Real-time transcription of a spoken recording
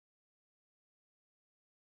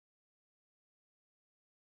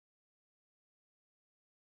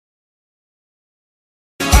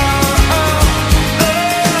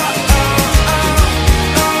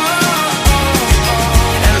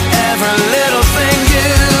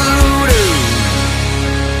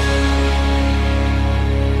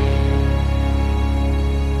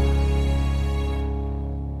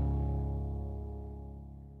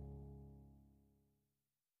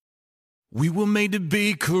We were made to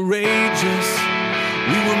be courageous.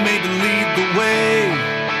 We were made to lead the way.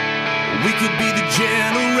 We could be the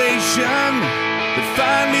generation that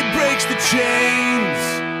finally breaks the chains.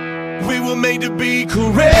 We were made to be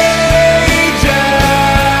courageous.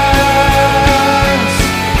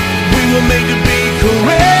 We were made to be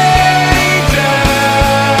courageous.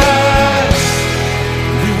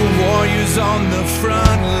 We were warriors on the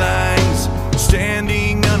front lines,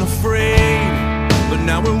 standing unafraid. But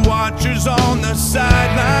now we're watchers on the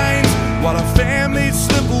sidelines while our families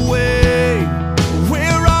slip away.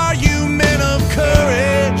 Where are you, men of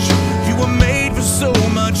courage? You were made for so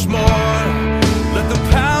much more. Let the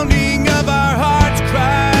pounding of our hearts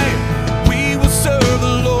cry, we will serve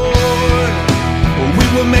the Lord. We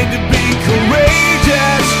were made to be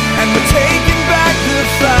courageous, and we're taking back the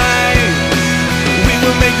fight. We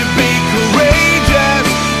were made to be courageous,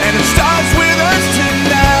 and it starts with us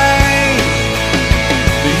tonight.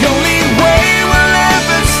 The only way we'll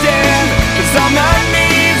ever stand is on our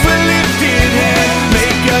knees with lifted hands.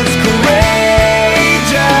 Make us courageous,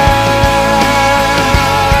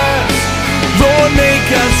 Lord, make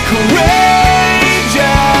us courageous.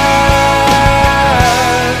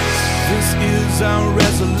 This is our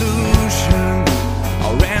resolution,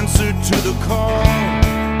 our answer to the call.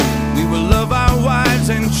 We will love our wives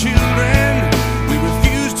and children. We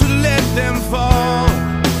refuse to let them fall.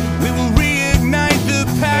 We will reignite the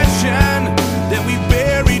passion that we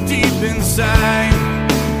bury deep inside.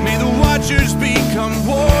 May the watchers become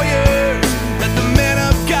warriors. Let the men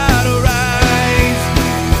of God arise.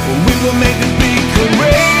 We were made to be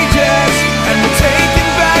courageous, and we're taking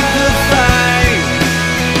back the fight.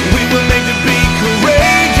 We were made to be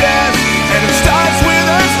courageous, and it starts with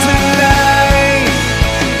us tonight.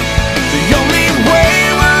 The only way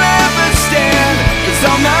we'll ever stand is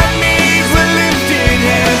on our knees with lifted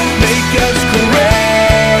hands. Make us courageous,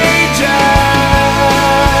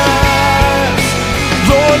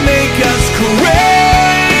 Lord, make us courageous.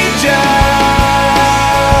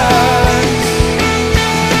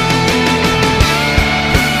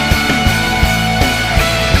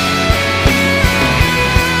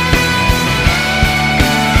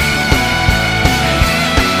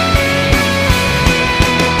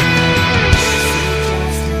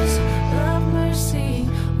 Love mercy,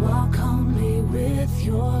 walk humbly with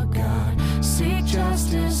your God. Seek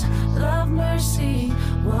justice, love mercy,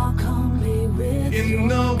 walk humbly with In your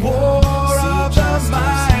the God. war of the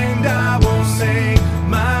mind, I will make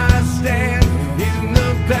my stand. In the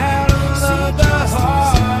battle of the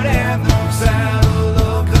heart and the battle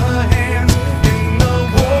of the hands. In the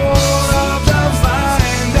war of the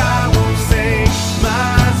mind, I will make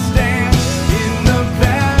my stand. In the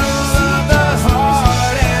battle of the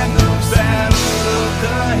heart and the battle of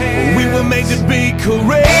the hands. We were made to be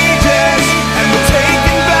courageous, and we're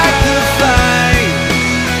taking back the fight.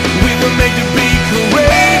 We were made to be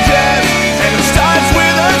courageous, and it starts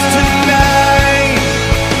with us tonight.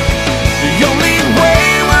 The only way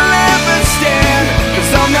we'll ever stand is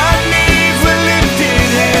on our knees with lifted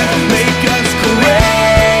hands. Make us courageous,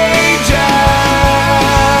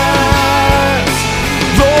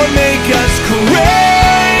 Lord, make us courageous.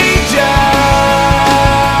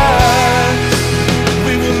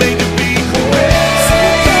 We were made to be courageous,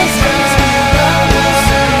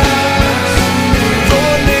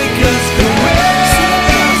 Lord, make us courageous.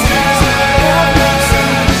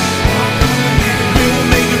 We were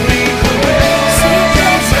made to be courageous, Lord,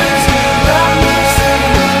 make us courageous.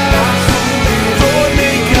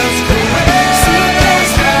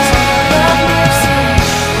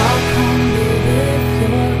 Walk humbly with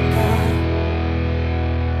your God.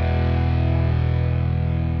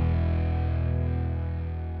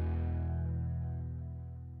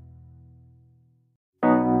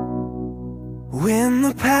 When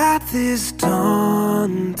the path is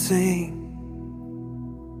daunting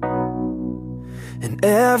and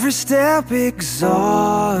every step exhausting,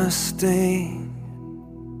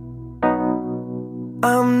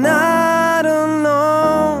 I'm not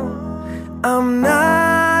alone, I'm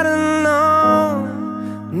not alone,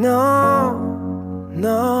 no,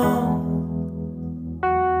 no.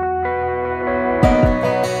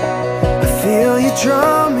 I feel you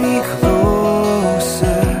draw me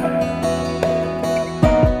closer,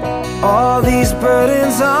 all these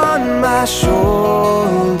burdens on my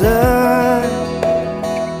shoulder.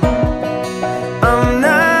 I'm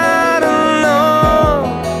not alone,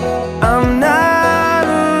 I'm not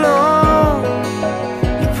alone.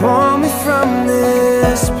 You pull me from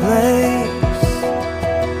this place.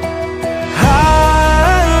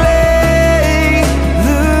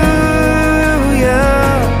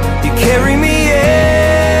 Hallelujah. You carry me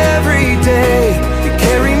every day, you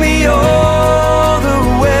carry me over.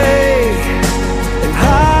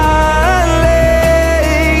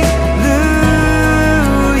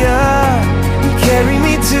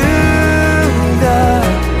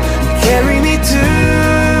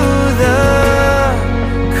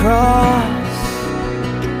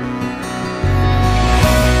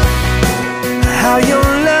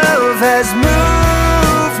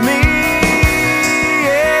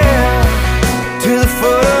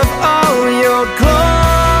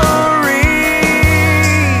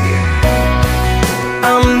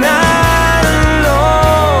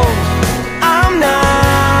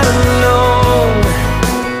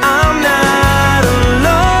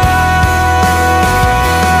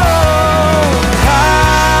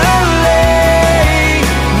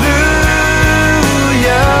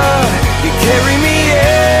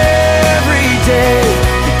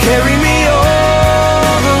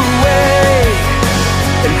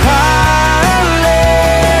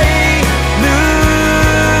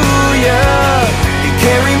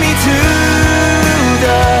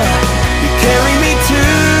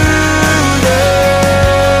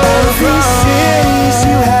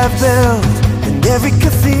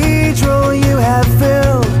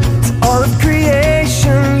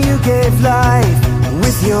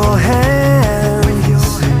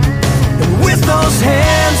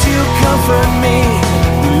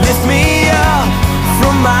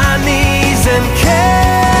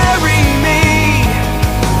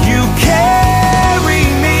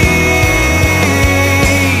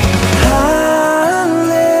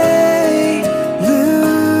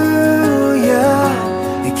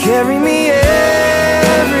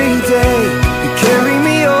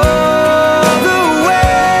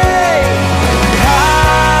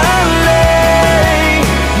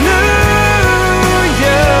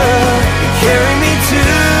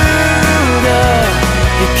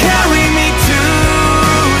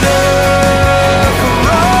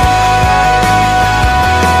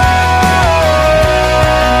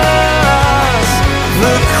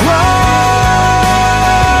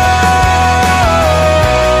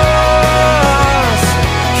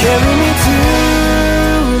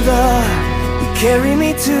 carry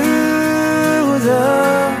me to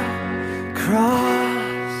the cross.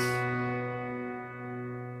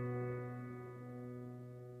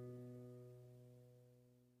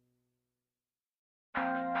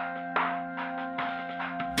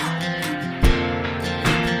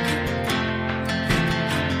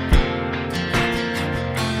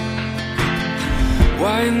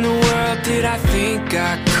 Why in the world did I think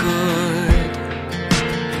I could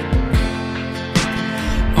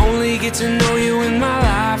only get to know you when my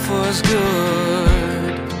life was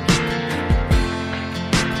good?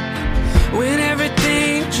 When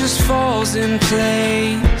everything just falls in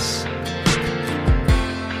place,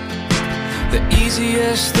 the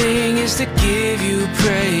easiest thing is to give you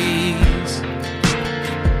praise.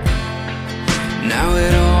 Now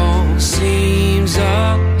it all seems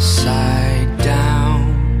upside down,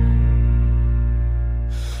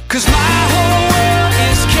 'cause my whole world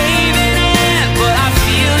is caving in, but I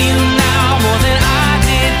feel you now more than I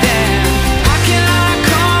did then. How can I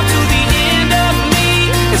come to the end of me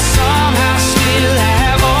and somehow still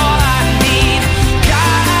have all I need?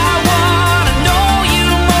 God, I wanna know you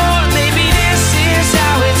more. Maybe this is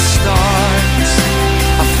how it starts.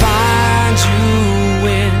 I find you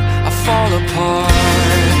when I fall apart.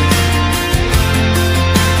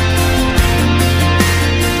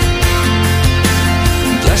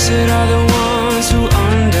 Blessed are the ones who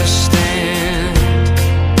understand.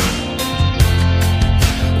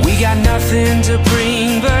 We got nothing to bring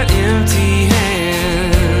but empty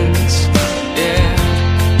hands. Yeah,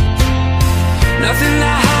 nothing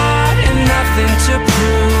to hide and nothing to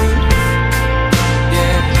prove.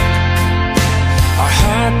 Yeah, our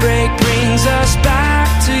heartbreak brings us back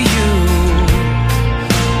to you.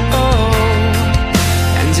 Oh,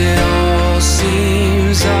 and it all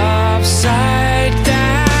seems upside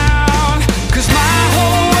down, 'cause my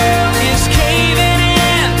whole world is caving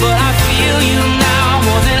in, but I feel you now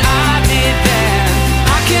more than I did then.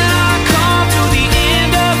 How can I come to the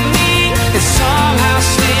end of me and somehow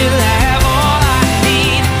still have all I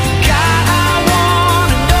need? God, I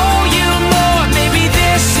wanna know you more. Maybe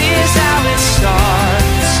this is how it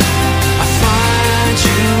starts. I find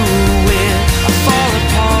you when I fall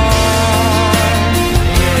apart.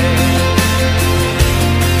 Yeah.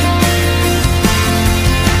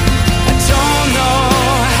 I don't know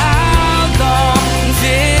how long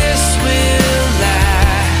this will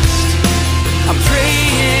last. I'm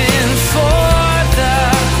praying for the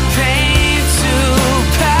pain to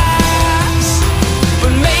pass,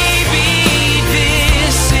 but maybe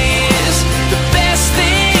this is the best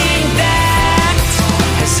thing that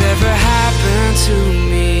has ever happened to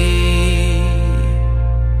me.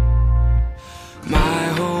 My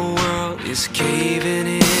whole world is caving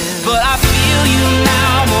in, but I feel you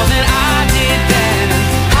now more than I did then.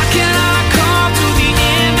 How can I come to the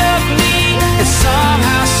end of me and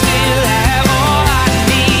somehow still have all I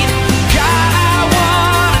need? God, I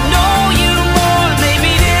wanna know you more.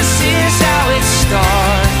 Maybe this is how it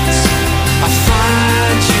starts. I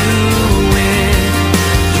find you when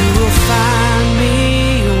you will find me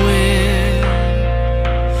when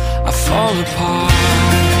I fall apart.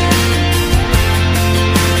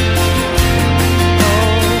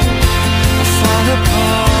 I fall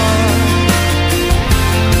apart.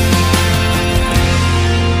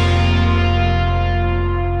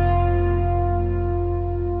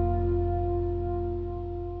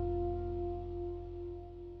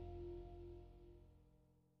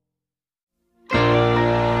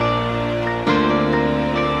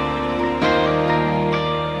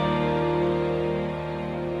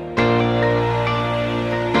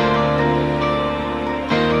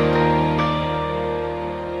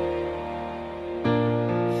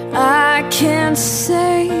 I can't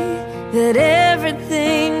say that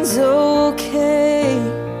everything's okay,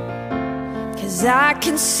 'cause I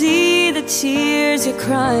can see the tears you're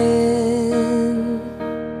crying.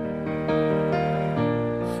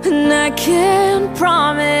 And I can't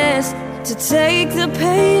promise to take the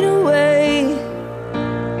pain away,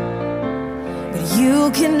 but you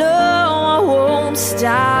can know I won't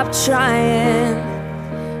stop trying.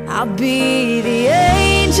 I'll be the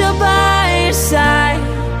angel by your side.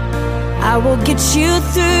 I will get you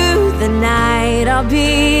through the night. I'll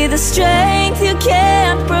be the strength you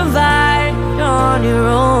can't provide on your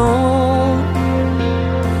own.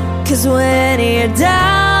 'Cause when you're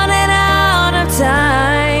down and out of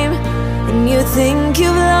time and you think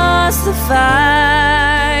you've lost the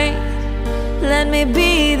fight, let me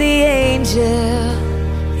be the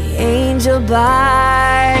angel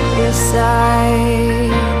by your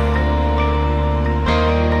side.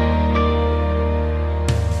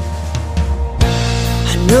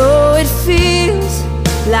 I know it feels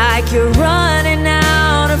like you're running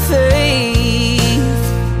out of faith.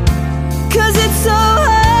 'Cause it's so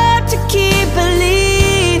hard to keep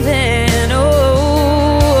believing, oh.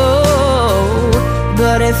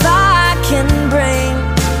 But if I can bring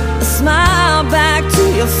a smile back to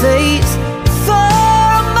your face for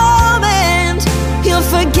a moment, you'll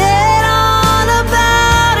forget all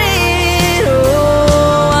about it.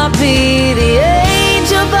 Oh, I'll be the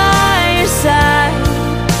angel by your side.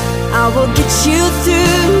 I will get you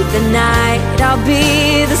through the night. I'll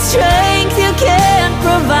be the strength you can't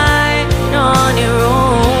provide on your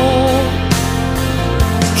own.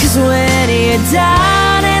 'Cause when you're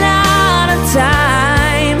down and out of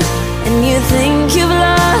time, and you think you've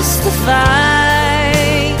lost the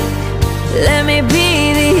fight, let me be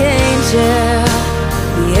the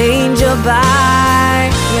angel by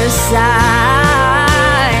your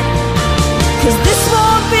side. 'Cause this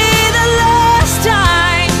won't be the last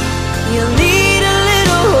time you'll need a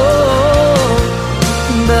little hope,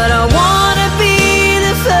 but I wanna be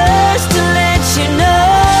the first to let you know.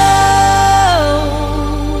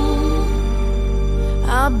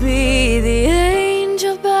 I'll be the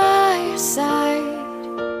angel by your side.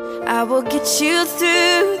 I will get you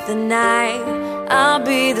through the night. I'll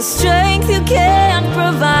be the strength you can't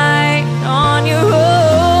provide on your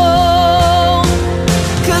own.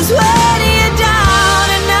 'Cause when you're down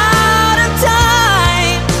and out of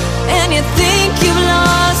time, and you think you've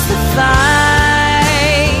lost the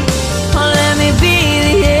fight, oh, let me be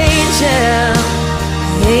the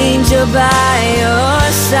angel by your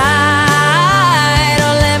side.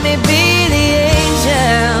 Oh, let me be the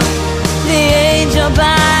angel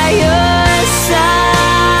by your side.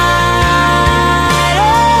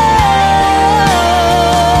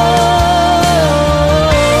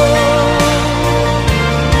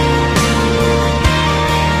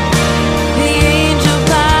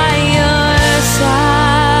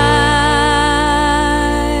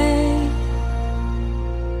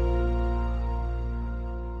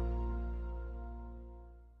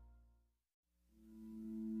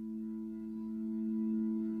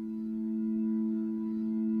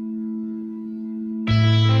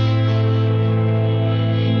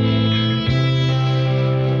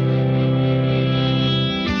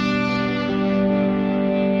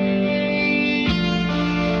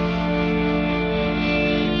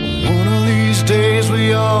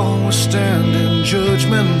 We all will stand in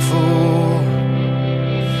judgment for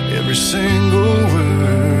every single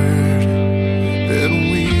word that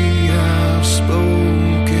we have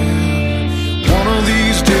spoken. One of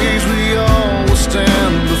these days we all will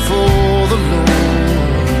stand before the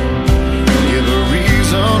Lord, give a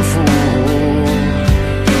reason for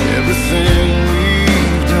everything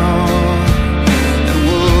we've done. And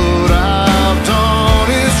what I've done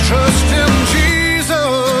is trust in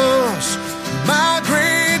Jesus, my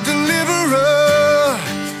great deliverer,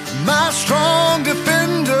 my strong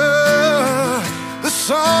defender, the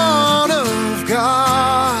Son of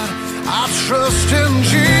God. I trust in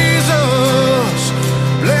Jesus,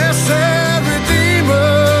 blessed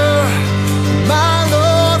Redeemer, my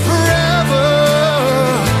Lord forever,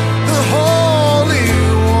 the Holy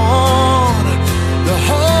One, the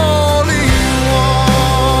Holy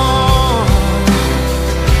One.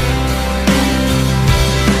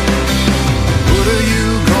 What are you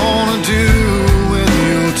gonna do when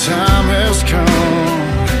your time has come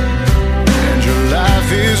and your life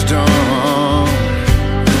is done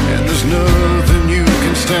and there's nothing you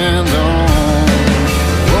can stand on?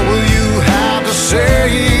 What will you have to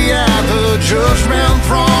say at the judgment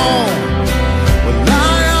throne? Well,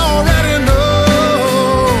 I already know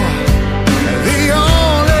the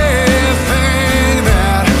only thing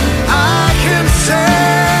that I can say.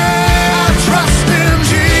 I trust in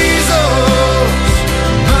Jesus,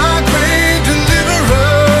 my great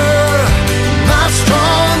deliverer, my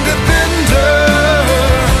strong defender,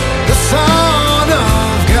 the Son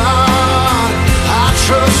of God. I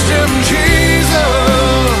trust in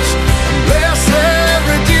Jesus, blessed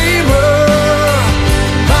Redeemer,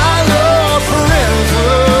 my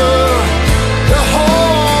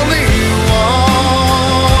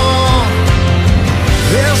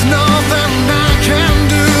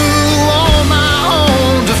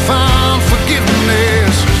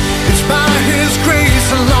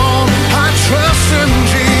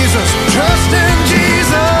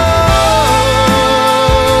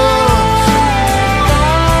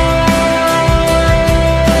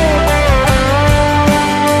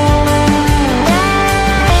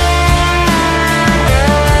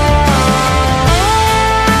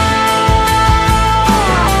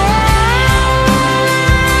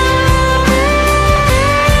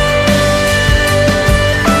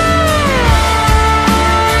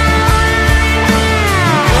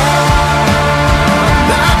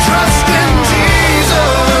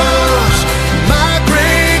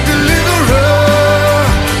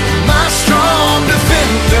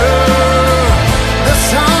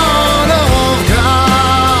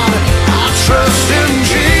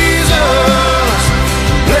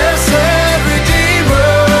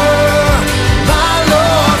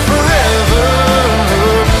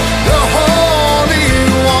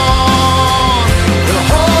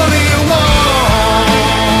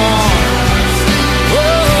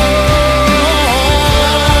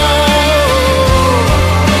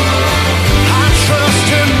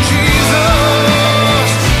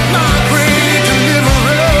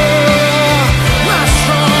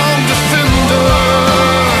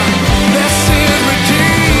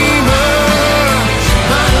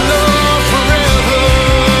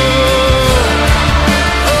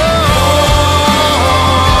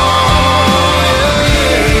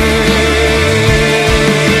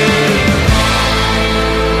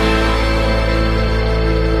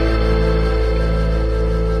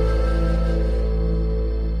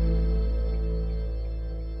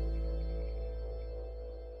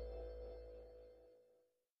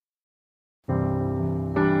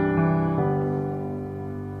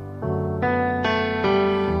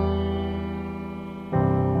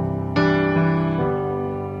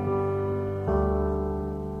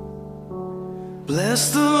Bless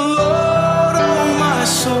the Lord, oh my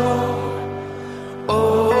soul,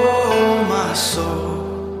 oh my soul.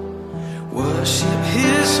 Worship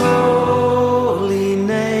His holy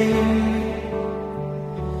name.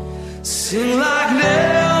 Sing like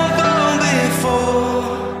never before,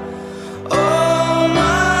 oh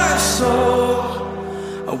my soul.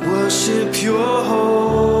 I worship Your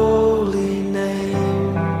holy name.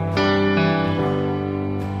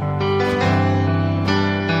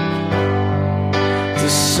 The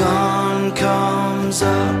sun comes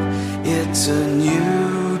up, it's a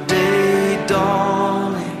new day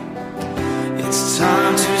dawning. It's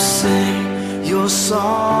time to sing Your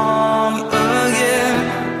song again.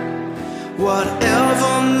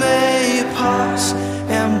 Whatever may pass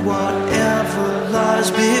and whatever lies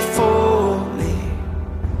before me,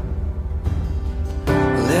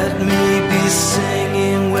 let me be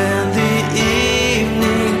singing when the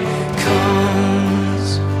evening comes.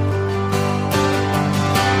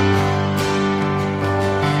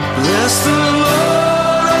 Bless the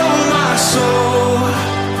Lord, oh my soul,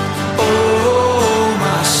 oh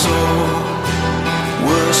my soul.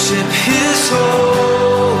 Worship His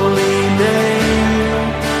holy name.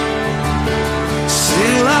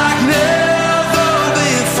 Sing like never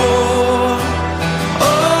before,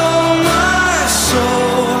 oh my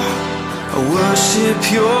soul. I worship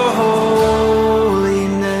Your holy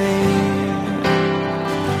name.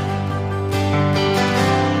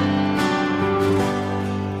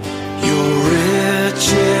 You're rich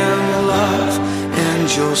in love and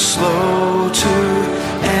You're slow to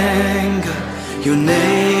anger. Your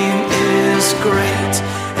name is great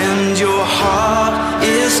and Your heart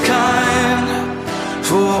is kind.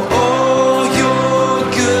 For all Your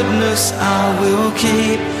goodness I will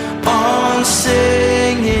keep on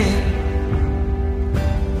singing.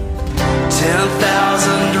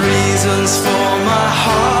 10,000 reasons for my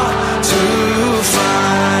heart to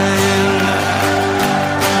find.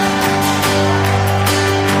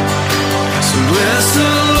 So bless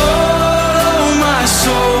the Lord, oh my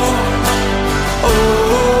soul,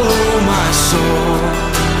 oh my soul.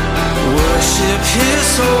 Worship His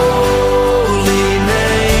holy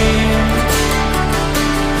name.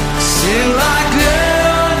 Sing like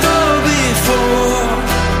never before,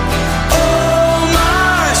 oh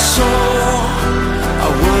my soul. I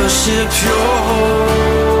worship Your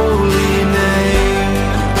holy name.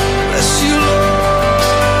 Bless You, Lord.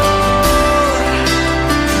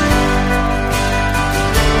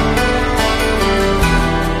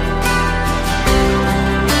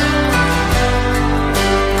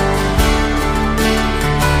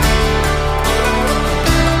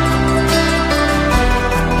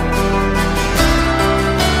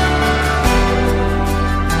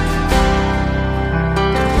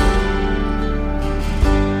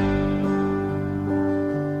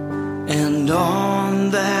 And on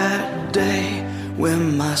that day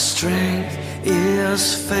when my strength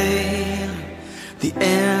is failing, the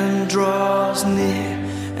end draws near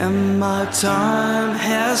and my time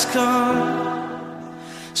has come,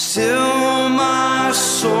 still my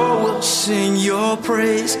soul will sing Your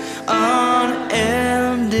praise unending.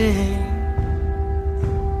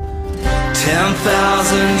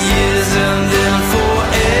 10,000 years and then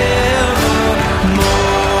forevermore,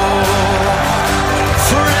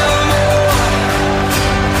 forevermore.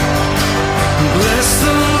 Bless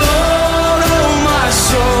the Lord, oh my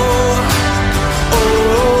soul,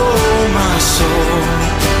 oh my soul.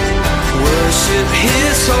 Worship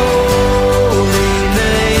His holy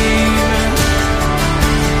name.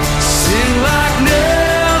 Sing like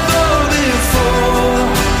never before,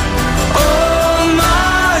 oh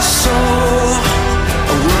my soul.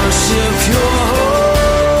 I worship Your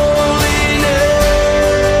holy name.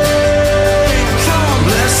 Come on,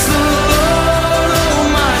 bless the Lord, oh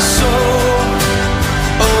my soul,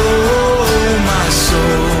 oh my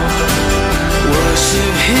soul.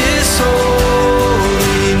 Worship His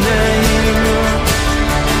holy name.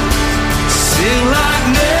 Sing like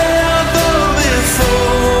never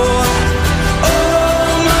before, oh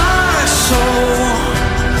my soul.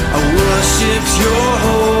 I worship Your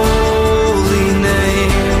holy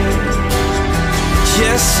name.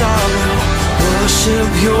 Yes, I will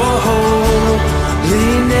worship Your holy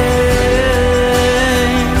name.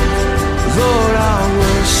 Lord, I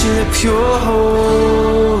worship Your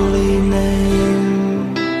holy name.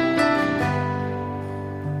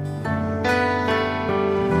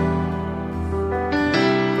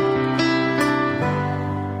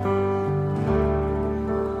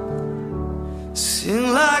 Sing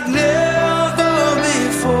like never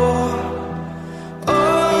before,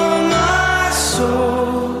 oh my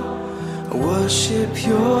soul. I worship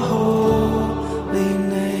Your holy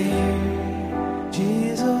name, Jesus.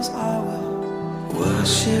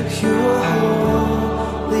 worship your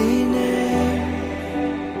holy name.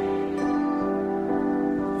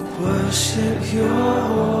 Worship your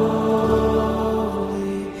holy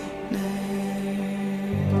name.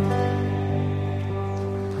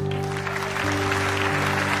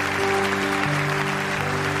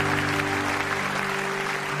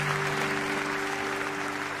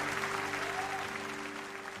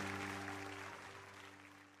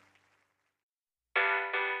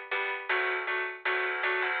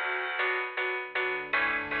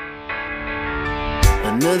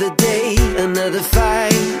 Another day, another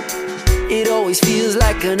fight. It always feels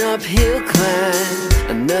like an uphill climb.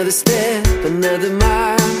 Another step, another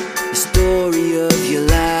mile. The story of your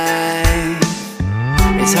life.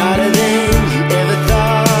 It's harder than you ever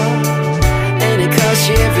thought, and it costs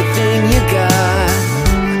you everything you got.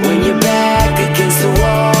 When you're back against the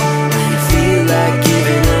wall, and you feel like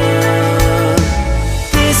giving up.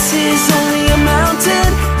 This is only a mountain.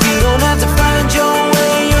 You don't have to find your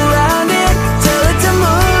way around it. Tell it to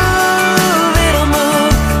move, it'll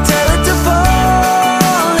move. Tell it to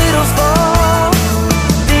fall, it'll fall.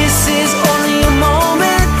 This is only a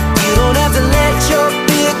moment. You don't have to let your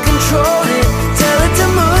fear control it. Tell it to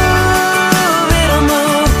move, it'll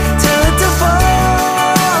move. Tell it to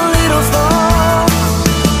fall, it'll fall.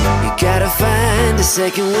 You gotta find a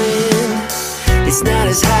second wind. It's not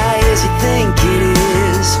as high as you think it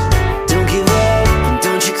is. Don't give up and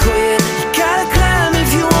don't you quit. You gotta climb if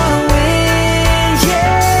you wanna win,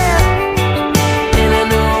 yeah. And I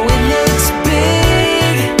know it looks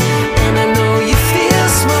big, and I know you feel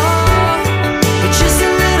small, but just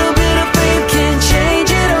a little bit of faith can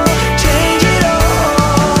change it all, change it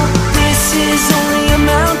all. This is only a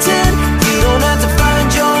mountain. You don't have to find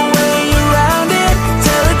your way around it.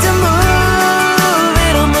 Tell it to move,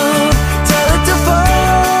 it'll move. Tell it to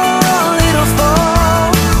fall, it'll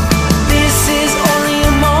fall. This is only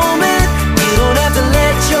a moment. You don't have to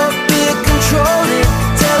let your fear control it.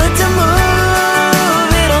 Tell it to move,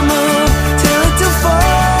 it'll move. Tell it to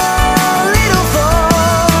fall, it'll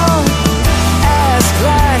fall. Ask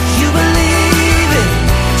like you believe it.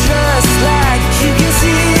 Trust like you can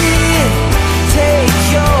see it. Take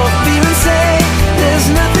your fear and say there's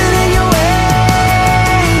nothing in your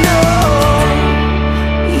way, no.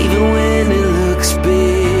 Even when it looks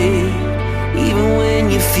big, even when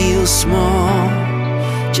you feel small,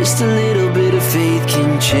 just a little bit of faith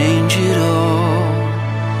can change it all.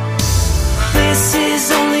 This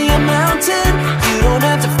is only a mountain. You don't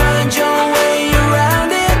have to find your way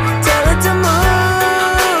around it. Tell it to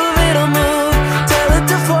move, it'll move. Tell it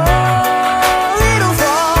to fall, it'll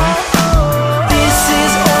fall. This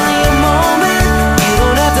is only a moment. You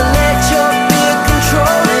don't have to let your fear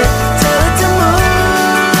control it. Tell it to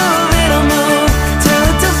move, it'll move. Tell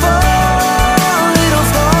it to fall, it'll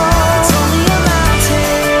fall. It's only a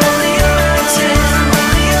mountain, only a mountain,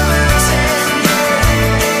 only a mountain.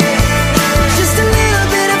 Just a little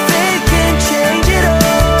bit of faith can change it all.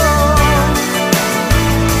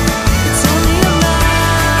 It's only a mountain,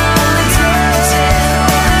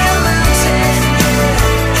 only a mountain.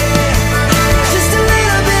 Just a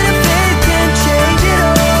little bit of faith can change it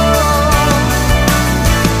all.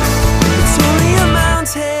 It's only a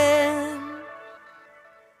mountain.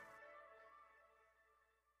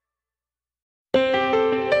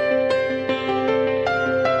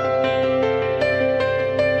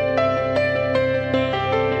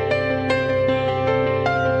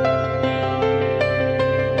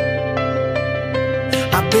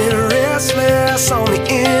 I've been restless on the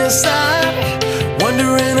inside,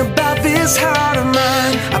 wondering about this heart of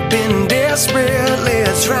mine. I've been desperately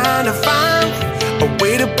trying to find a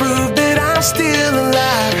way to prove that I'm still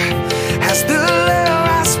alive. Has the love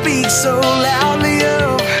I speak so loudly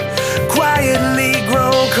of quietly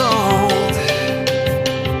grown cold?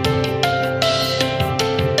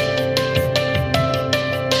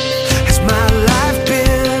 Has my life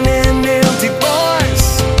been an empty voice?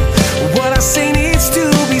 What I say needs to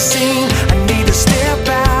be seen. I need to step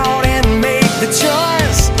out and make the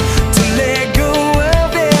choice to let go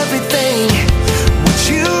of everything. Would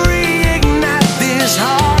you reignite this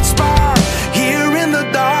heart spark here in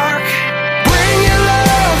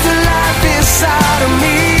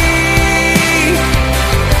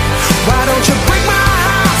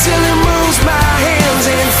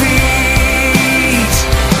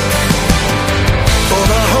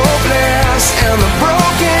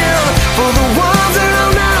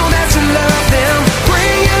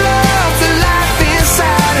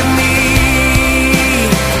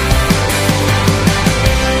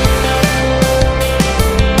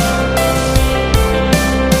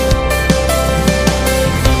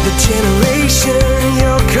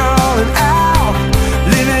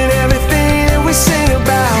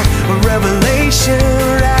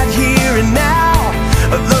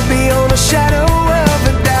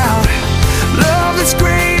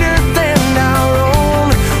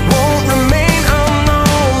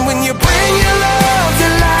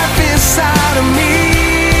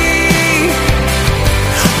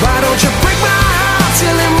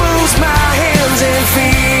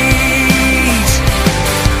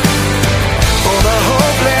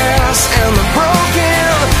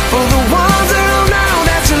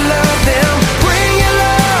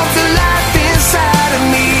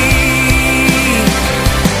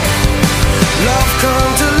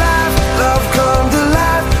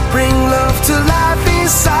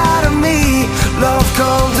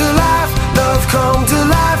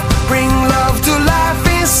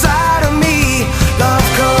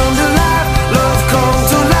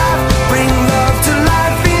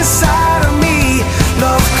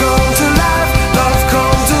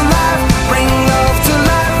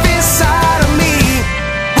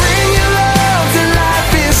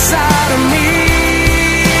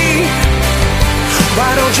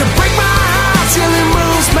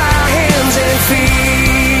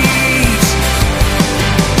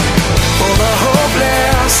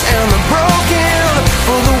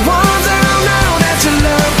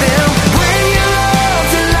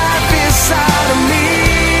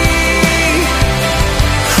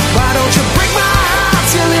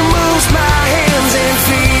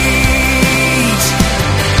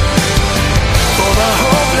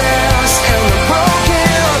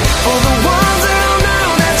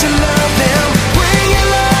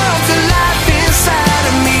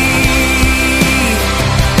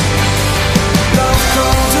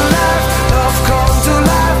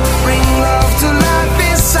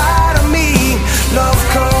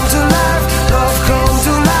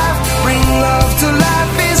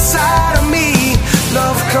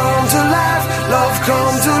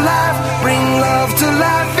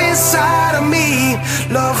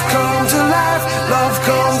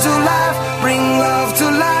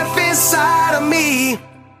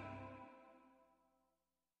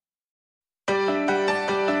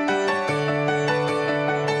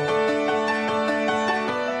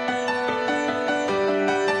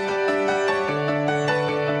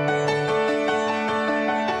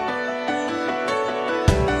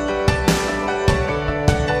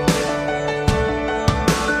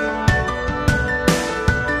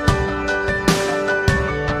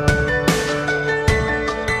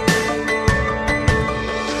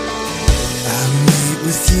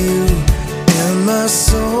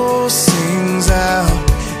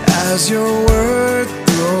as your word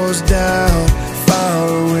throws down far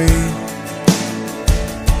away.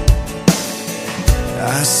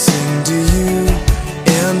 I sing to you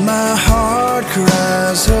and my heart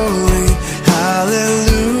cries holy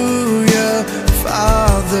hallelujah.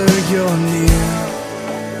 Father, you're near.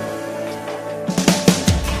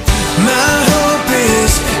 My hope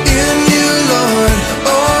is in you, Lord,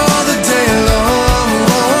 all the day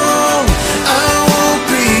long. I won't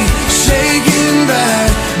be shaken by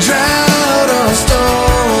drought or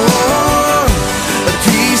storm. A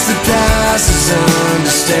peace that passes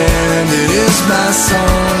understanding is my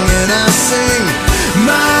song, and I sing.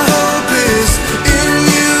 My hope is in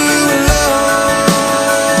you,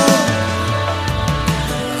 Lord.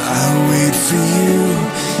 I wait for you,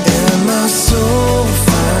 and my soul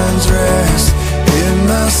finds rest. In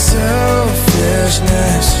my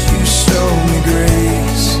selfishness, you show me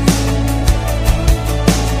grace.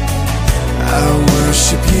 I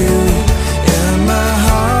worship you, and my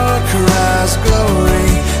heart cries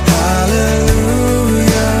glory,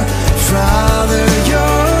 hallelujah. Father,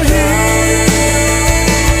 you're here.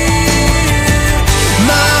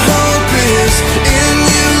 My hope is in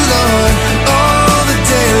you, Lord, all the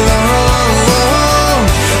day long.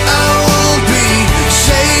 I won't be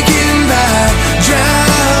shaken by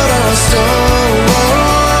drought or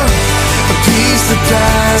storm. A peace that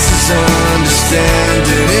passes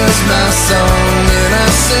understanding is my song, and I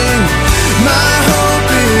sing. My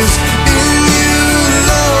hope is in you,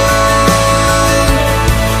 Lord.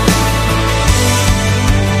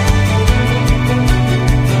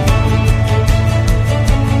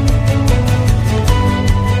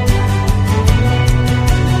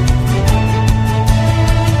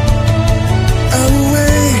 I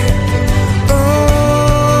wait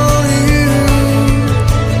on you.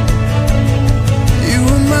 You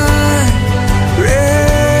are my refuge.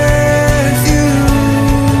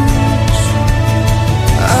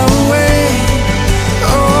 I wait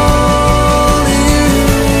on you.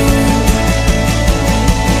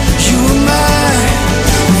 You are my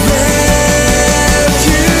refuge.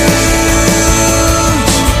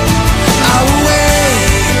 I wait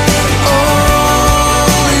on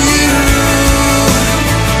you.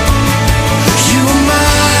 You are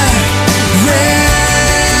my refuge.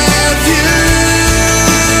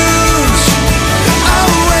 I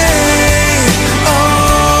wait on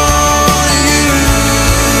you.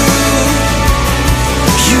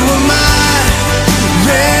 You are my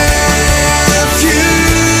refuge.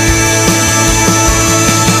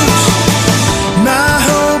 My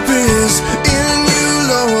hope is in you,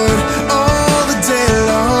 Lord, all the day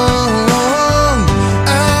long.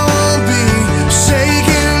 I won't be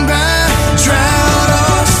shaken by drought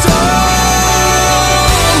or storm.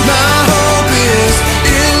 My hope is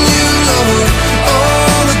in you, Lord,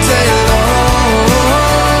 all the day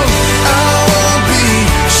long. I won't be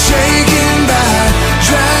shaken by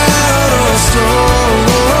drought or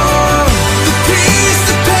storm. The peace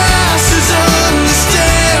that passes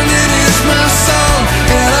understanding is my song,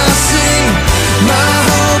 and I sing. My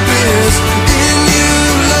hope is in you,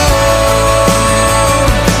 Lord.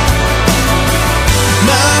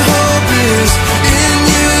 My hope is in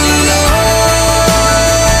you, Lord.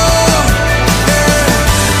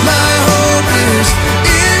 My hope is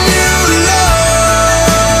in you,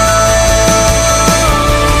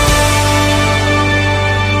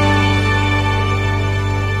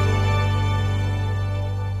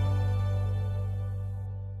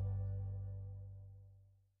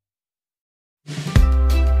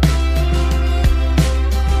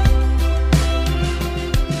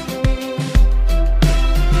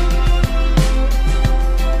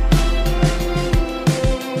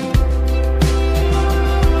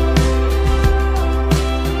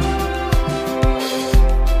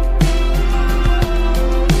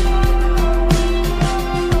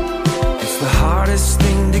 It's the hardest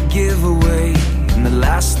thing to give away, and the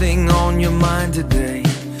last thing on your mind today.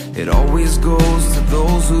 It always goes to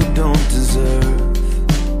those who don't deserve.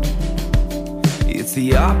 It's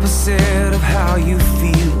the opposite of how you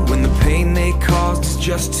feel when the pain they caused is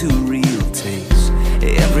just too real. Takes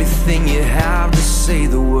everything you have to say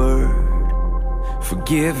the word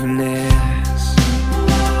forgiveness.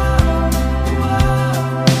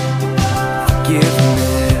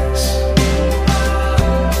 Forgiveness.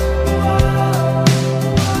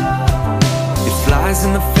 It flies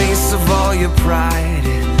in the face of all your pride.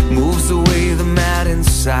 It moves away the mad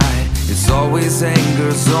inside. It's always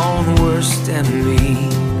anger's own worst enemy.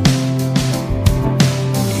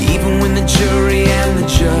 Even when the jury and the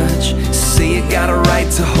judge say you got a right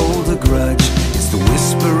to hold a grudge, it's the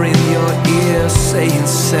whisper in your ear saying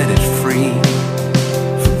set it free.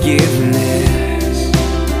 Forgiveness.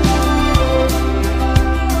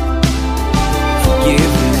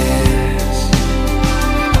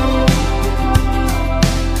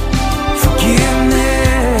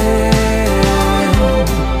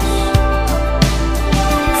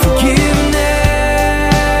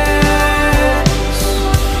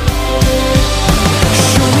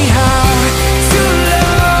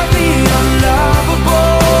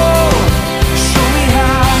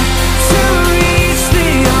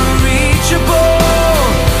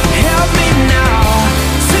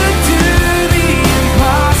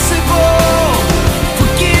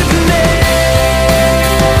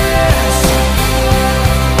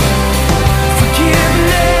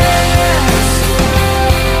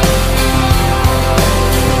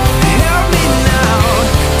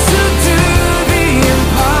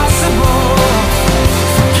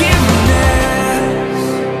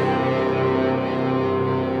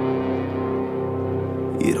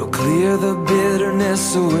 It'll clear the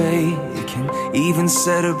bitterness away. It can even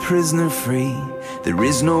set a prisoner free. There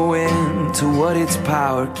is no end to what its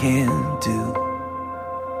power can do.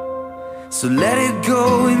 So let it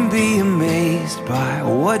go and be amazed by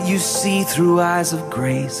what you see through eyes of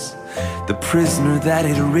grace. The prisoner that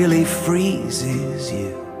it really frees is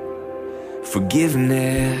you.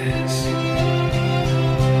 Forgiveness.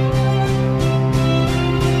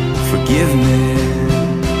 Forgiveness.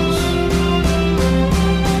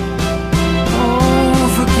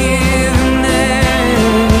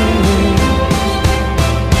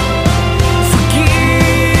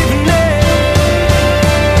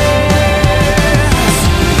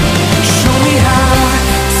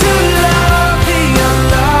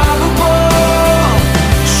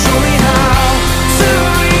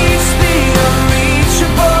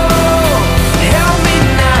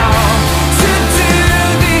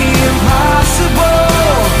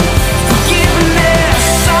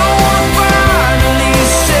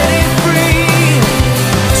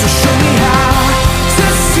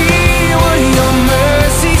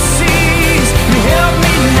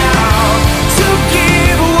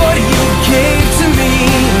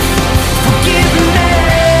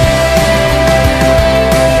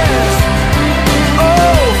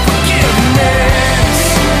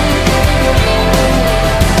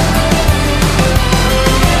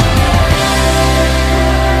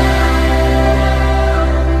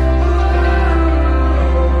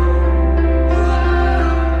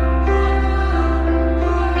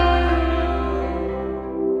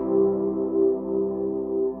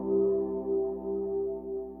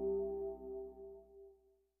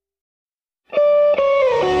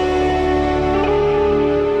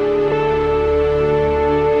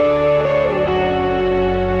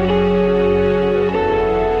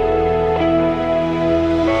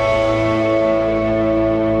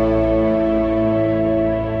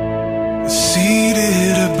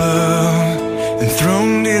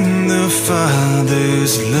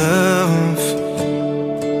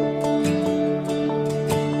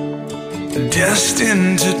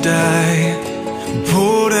 Destined to die,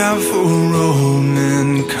 poured out for all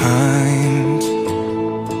mankind.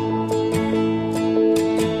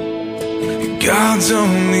 God's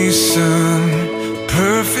only Son,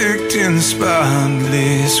 perfect and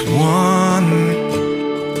spotless one.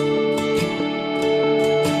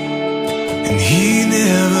 And He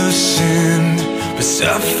never sinned, but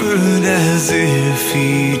suffered as if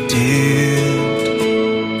He did.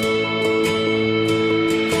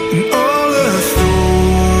 And all authority,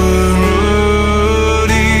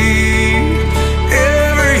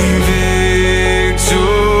 every victory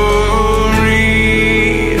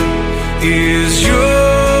is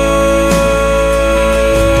yours.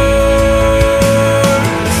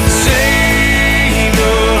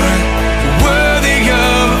 Savior, worthy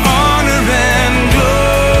of honor and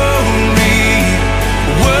glory,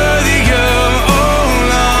 worthy of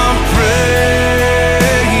all our praise.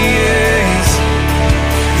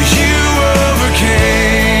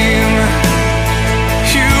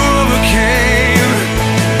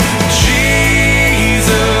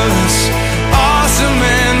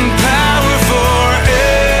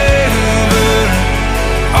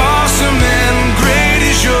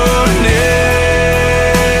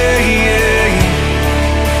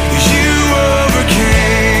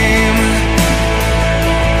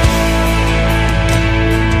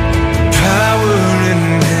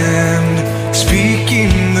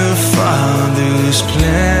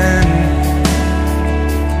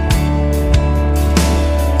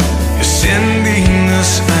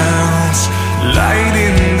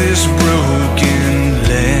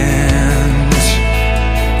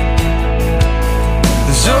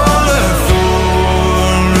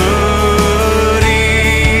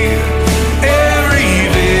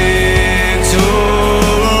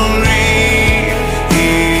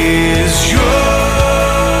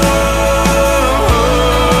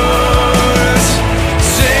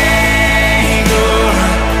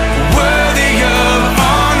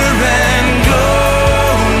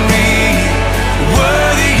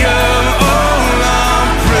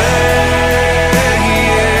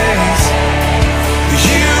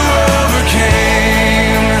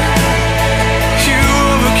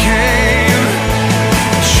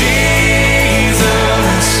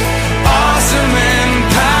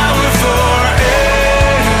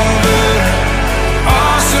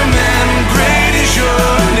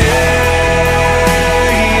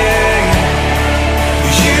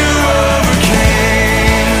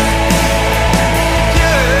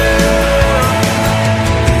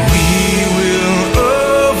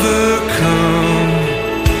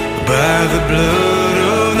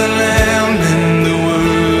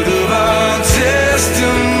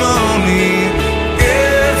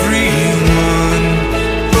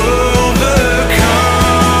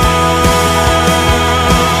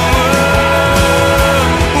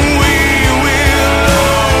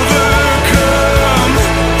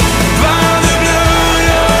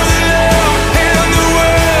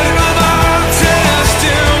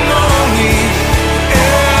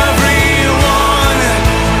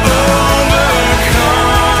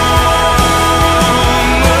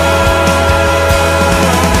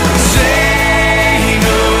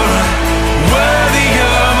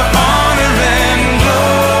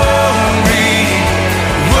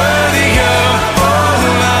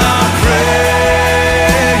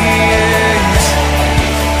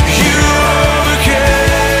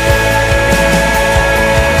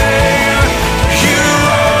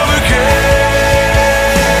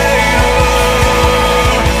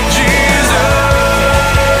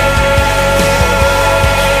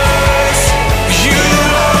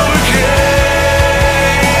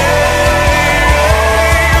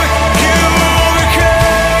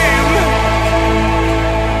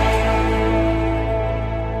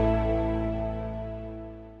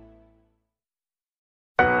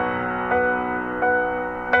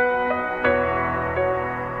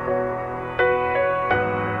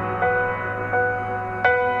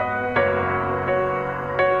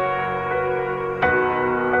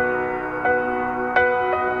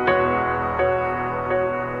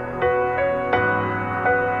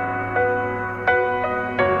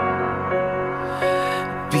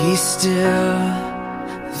 Be still,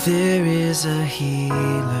 there is a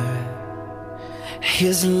healer.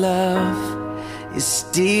 His love is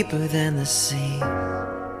deeper than the sea.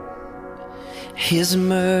 His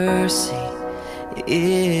mercy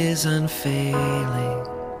is unfailing.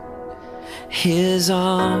 His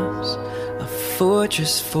arms a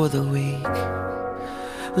fortress for the weak.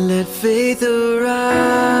 Let faith arise.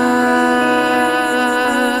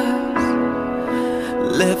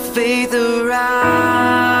 Let faith arise.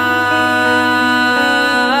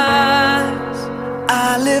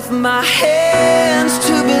 I lift my hands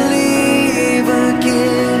to believe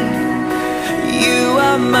again. You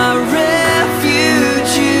are my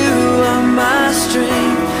refuge, you are my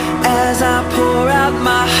strength. As I pour out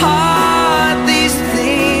my heart, these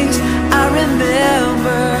things I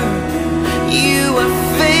remember. You are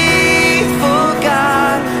faithful,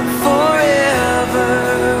 God, forever.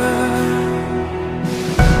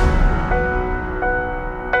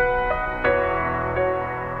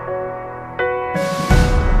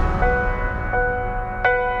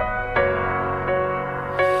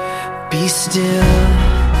 Be still,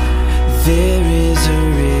 there is a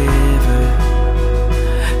river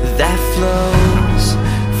that flows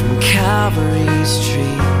from Calvary's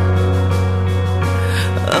tree,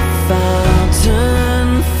 a fountain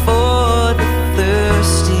for the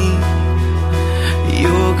thirsty.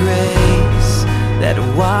 Your grace that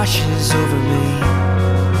washes over me.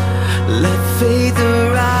 Let faith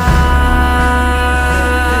arise.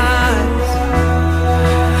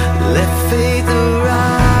 Let faith arise.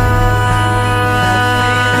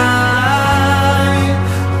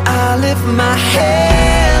 I lift my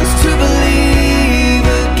hands to believe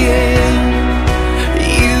again.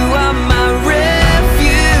 You are my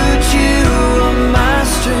refuge, you are my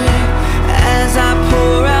strength. As I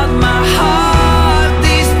pour out my heart,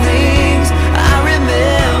 these things I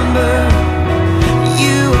remember.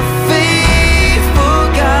 You are faithful,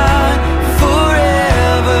 God,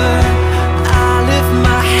 forever. I lift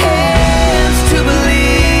my hands to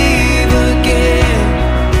believe again.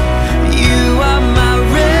 You are my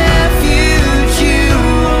refuge, you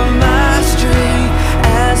are my strength.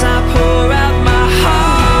 As I pour out my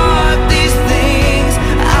heart, these things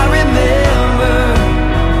I remember.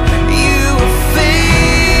 You are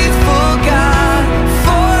faithful, God,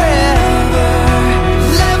 forever.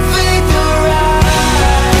 Let faith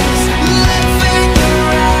arise. Let faith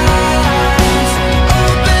arise.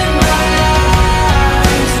 Open my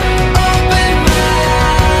eyes. Open my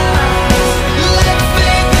eyes. Let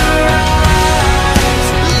faith arise.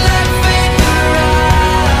 Let faith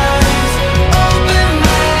arise. Open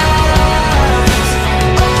my eyes.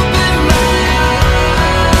 Open my eyes.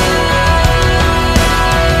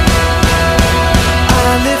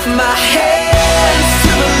 I lift my hands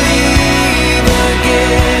to believe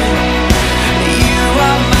again. You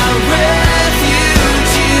are my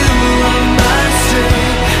refuge, you are my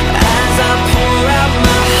strength. As I pour out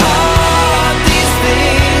my heart, these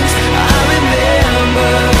things I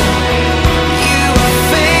remember. You are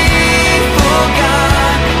faithful,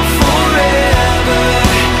 God, forever.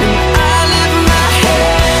 And I lift my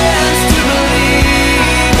hands to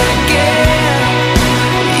believe again.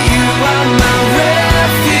 You are my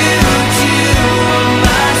refuge, you are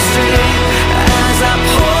my strength. As I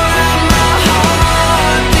pour out my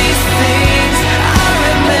heart, these things I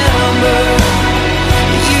remember.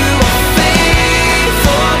 You are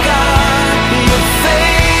faithful, God, you're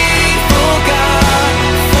faithful, God,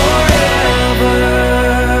 forever.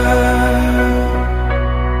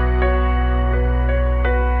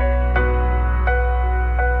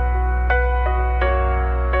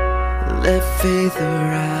 Let faith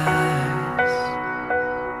arise.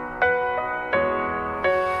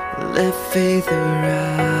 Let faith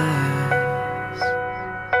arise.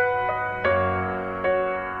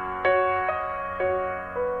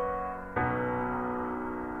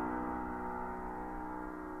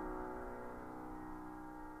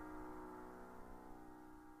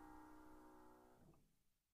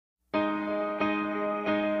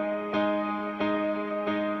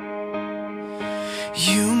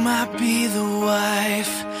 You might be the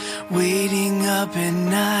wife waiting up at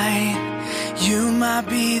night. You might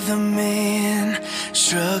be the man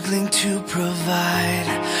struggling to provide,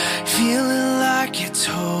 feeling like it's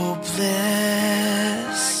hopeless.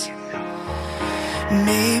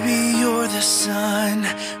 Maybe you're the son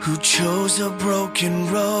who chose a broken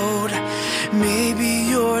road. Maybe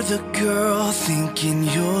you're the girl thinking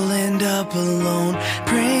you'll end up alone,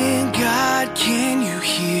 praying, God, can you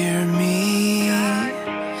hear me?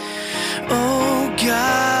 Oh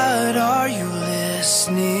God, are you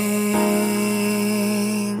listening?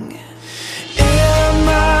 Am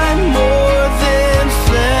I more than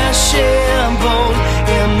flesh?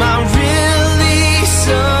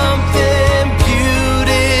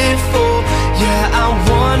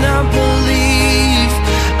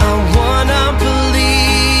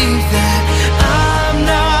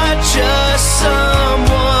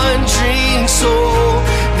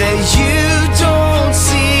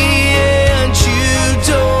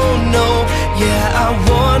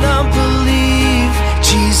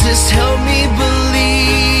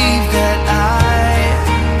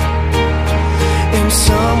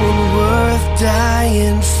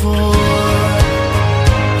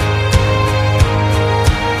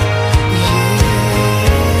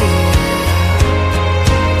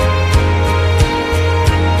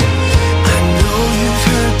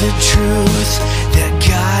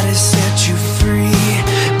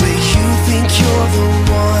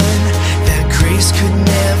 eyes could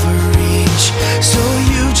never reach. So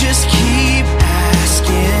you just keep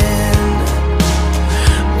asking,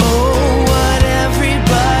 oh, what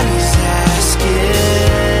everybody's asking.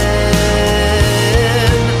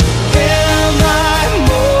 Am I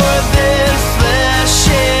more than flesh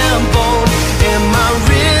and bone? Am I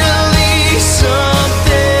really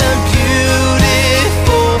something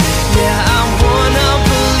beautiful? Yeah, I wanna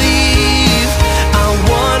believe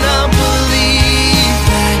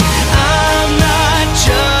that I'm not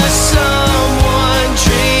just someone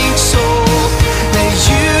drink soul that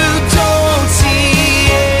you don't see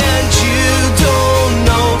and you don't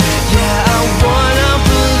know. Yeah, I wanna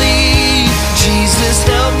believe. Jesus,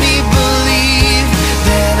 help me believe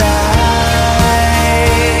that I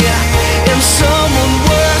am someone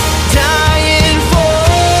worth dying for.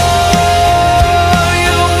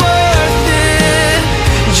 You're worth it.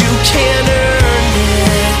 You can't earn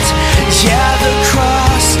it. Yeah, the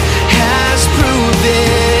cross has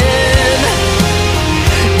proven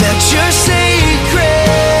that you're sacred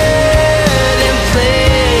and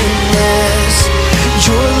blameless.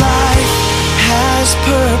 Your life has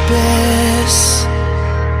purpose.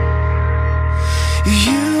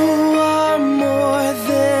 You are more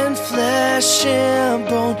than flesh and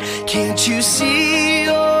bone. Can't you see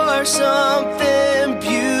you're something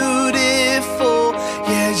beautiful?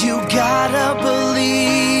 Yeah, you gotta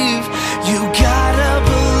believe. You gotta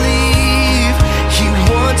believe. He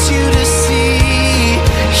wants you to see.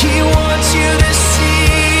 He wants you to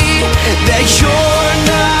see that you're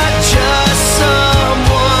not just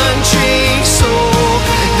someone drink soul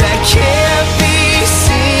that can't be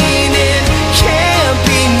seen and can't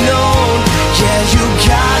be known. Yeah, you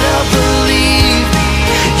gotta believe.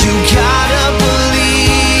 You gotta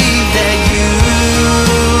believe that you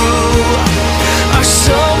are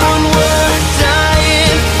someone worth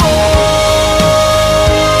dying for.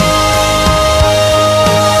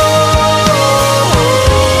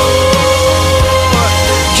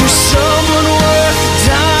 You're someone worth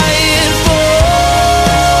dying for.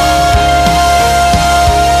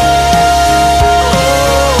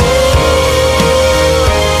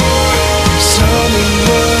 Someone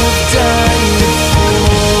worth dying for.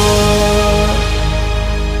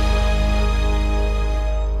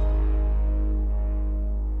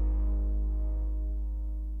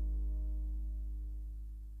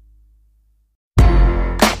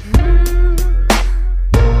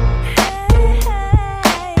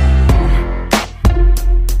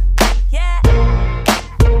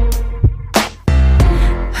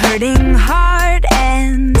 Hurting heart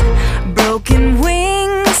and broken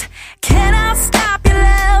wings cannot stop your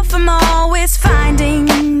love from always finding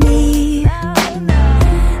me.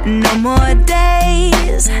 No more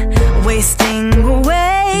days wasting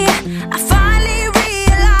away. I finally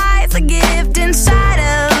realize the gift inside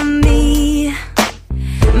of me.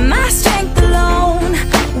 My strength alone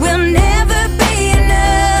will never be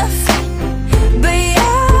enough, but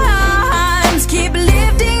your arms keep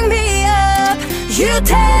lifting me up. You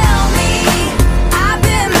tell me I've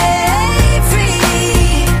been made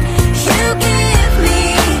free. You give me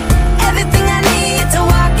everything I need to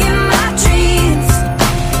walk in my dreams.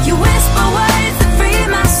 You whisper words that free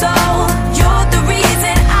my soul. You're the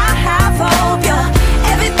reason I have hope. You're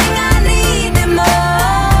everything I need and more.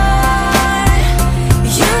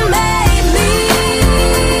 You made me.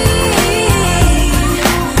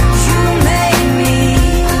 You made me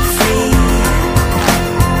free.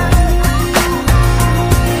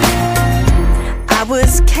 I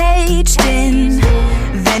was caged in,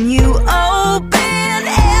 then you opened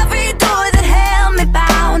every door that held me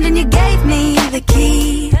bound, and you gave me the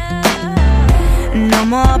key. No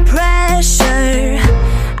more pressure,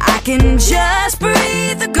 I can just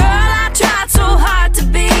breathe. The girl I tried so hard to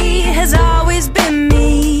be has always been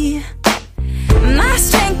me. My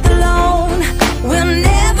strength alone will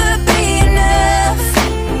never be enough,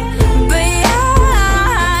 but your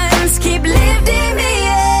arms keep lifting me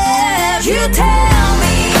up. You tell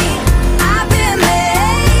me I've been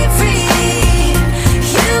made free.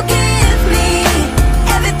 You give me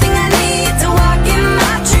everything I need to walk in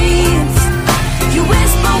my dreams. You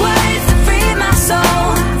whisper words that free my soul.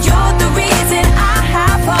 You're the reason I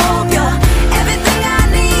have hope.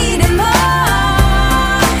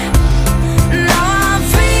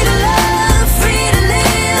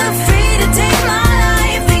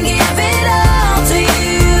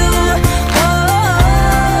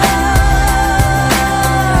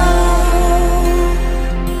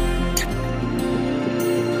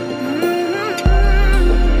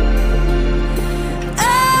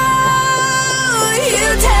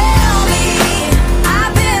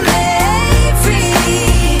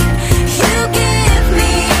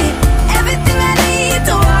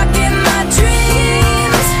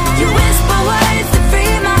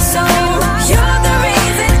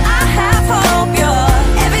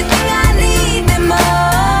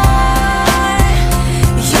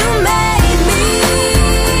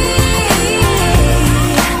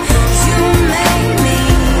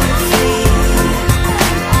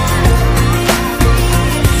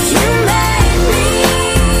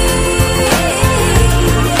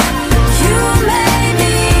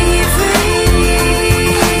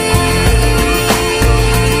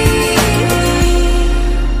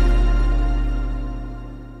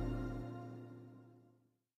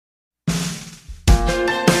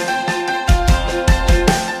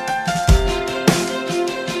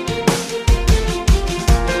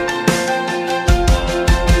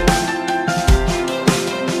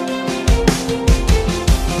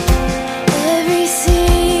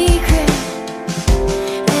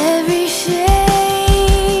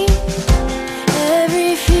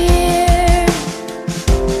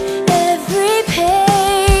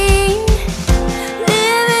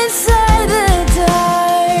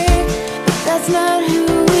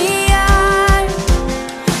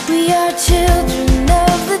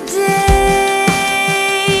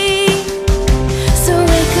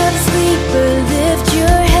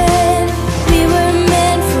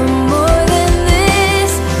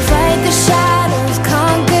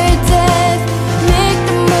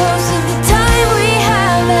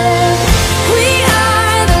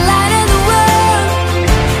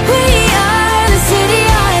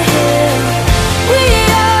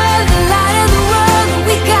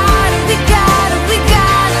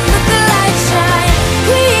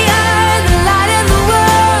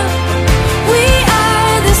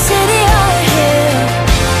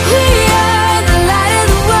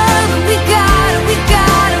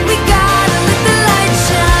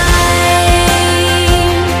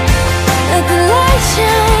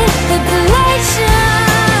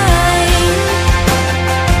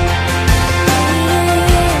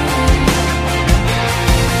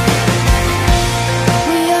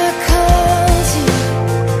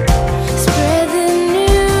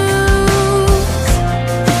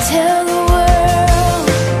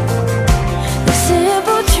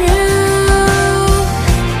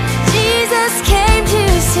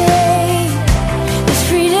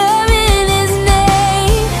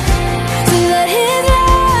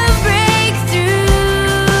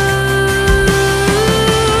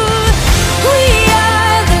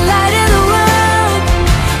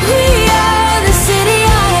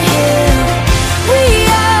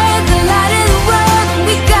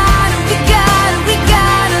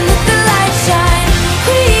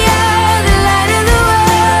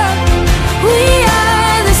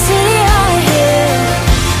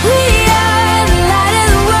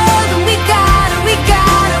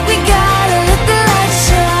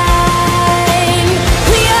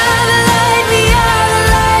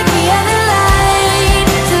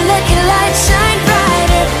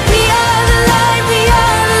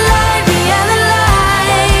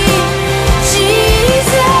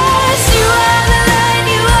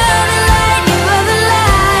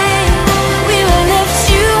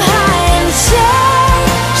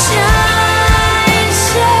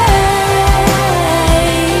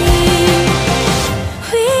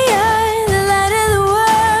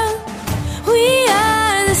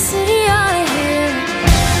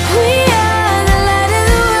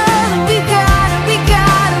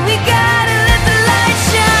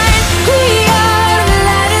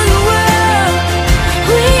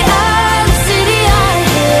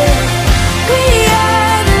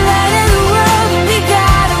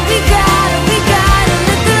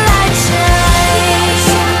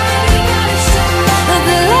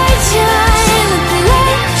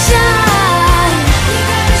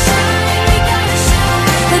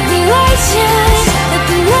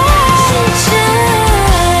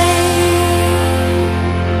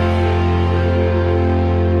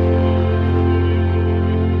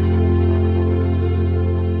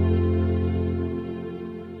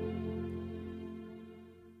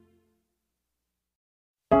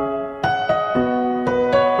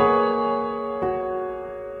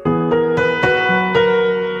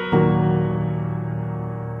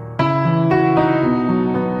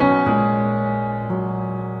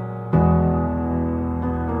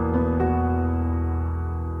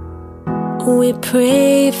 We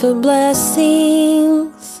pray for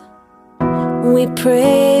blessings, we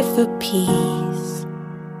pray for peace,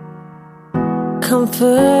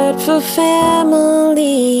 comfort for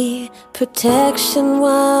family, protection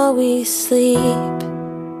while we sleep.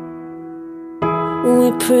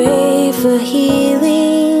 We pray for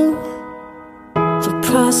healing, for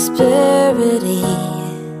prosperity.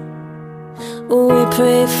 We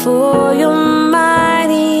pray for your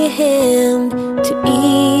mighty hand to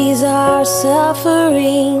ease our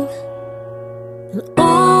suffering. And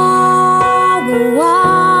all the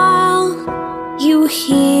while, you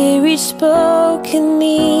hear each spoken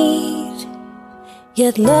need.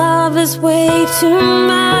 Yet love is way too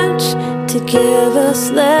much to give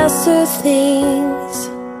us lesser things.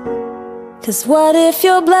 'Cause what if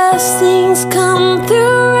your blessings come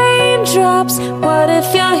through raindrops? What if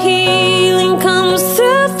your healing comes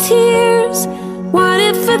through tears? What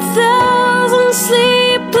if 1,000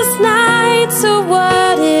 sleepless nights are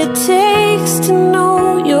what it takes to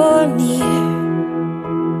know you're near?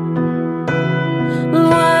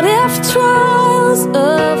 What if trials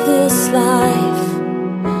of this life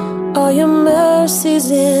are your mercies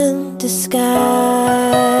in disguise?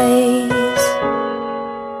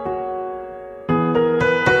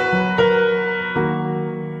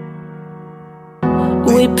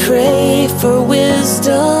 We pray for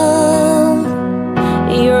wisdom,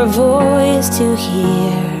 your voice to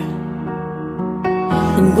hear.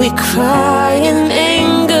 And we cry in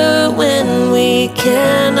anger when we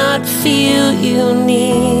cannot feel you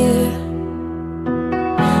near.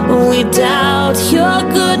 We doubt your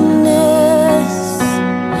goodness,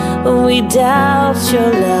 we doubt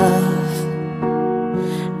your love,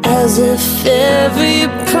 as if every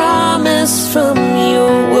promise from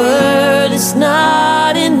your word is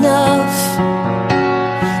not enough.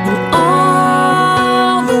 And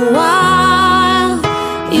all the while,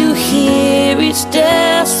 you hear each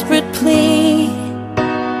desperate plea,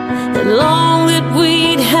 and long that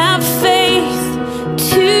we'd have faith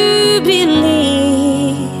to believe.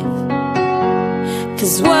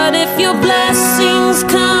 'Cause what if your blessings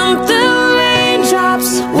come through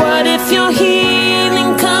raindrops? What if your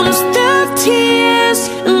healing comes through tears?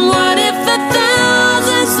 And what if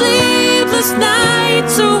 1,000 sleepless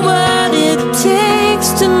nights are what it takes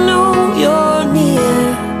to know you're near?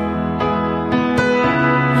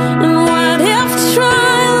 And what if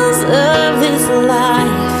trials of this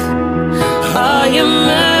life are your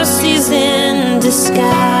mercies in disguise?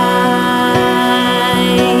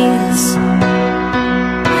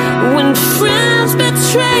 When friends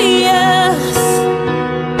betray us,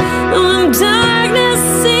 when darkness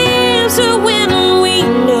seems to win, we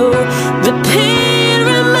know the pain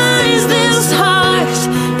reminds this heart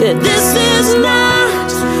that this is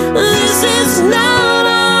not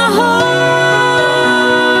our home.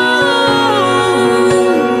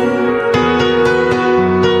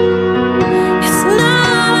 It's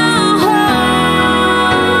not our home.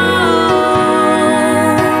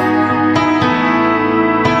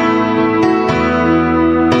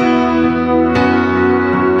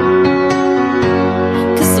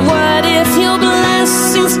 'Cause what if your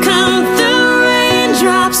blessings come through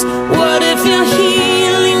raindrops? What if your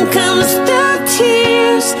healing comes through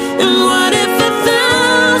tears? And what if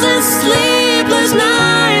 1,000 sleepless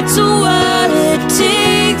nights are what it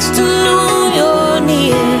takes to know you're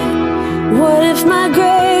near? What if my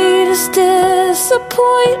greatest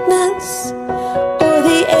disappointments, or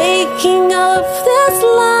the aching of this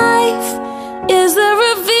life, is the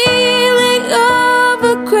revealing of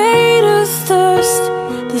a greater thirst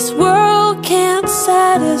this world can't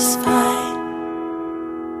satisfy?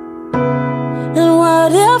 And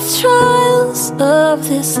what if trials of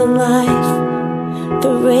this life,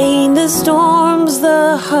 the rain, the storms, the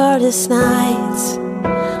hardest nights,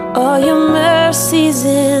 are your mercies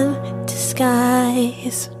in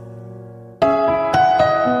disguise?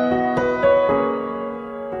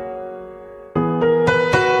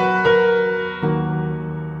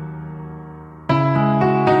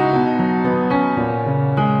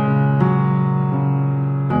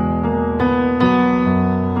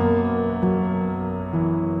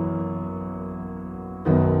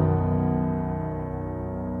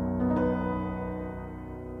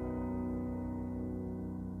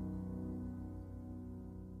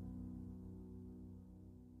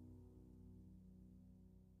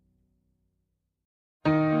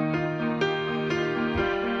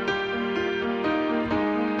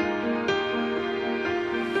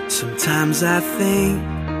 Sometimes I think,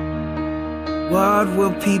 what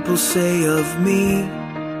will people say of me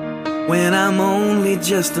when I'm only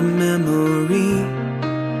just a memory?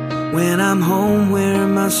 When I'm home where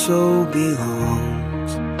my soul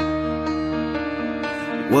belongs.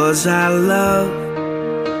 Was I loved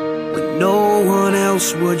when no one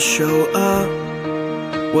else would show up?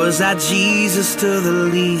 Was I Jesus to the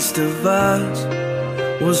least of us?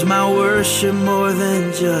 Was my worship more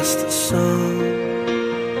than just a song?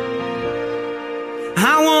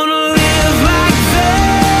 I wanna live like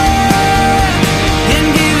that and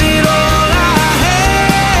give it all I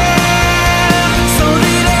have, so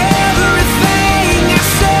that everything I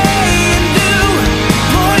say and do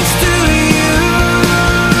points to you.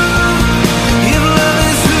 If love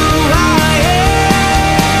is who I am,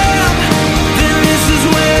 then this is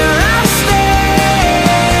where I stand,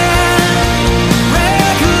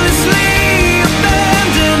 recklessly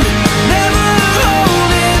abandoned, never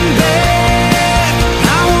holding back.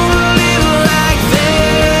 I wanna live like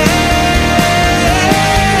that.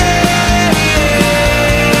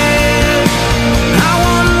 I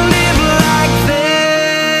wanna live like that.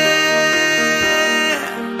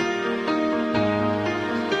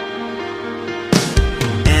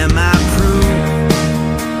 Am I proof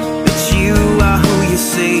that you are who you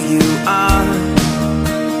say you are?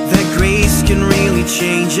 That grace can really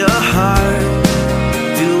change a heart?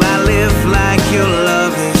 Do I live like your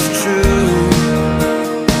love is true?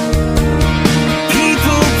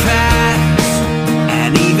 People pass,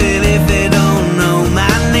 and even if they don't know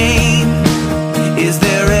my name, is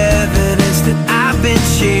there evidence that I've been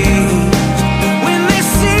changed? When they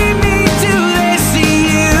see me, do they see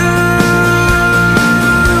you?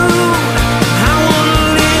 I wanna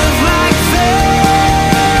live like that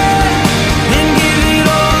and give it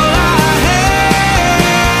all I have,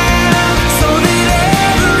 so that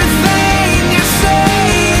everything I say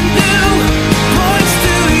and do points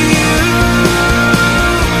to you.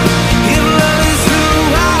 If love is who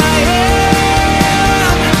I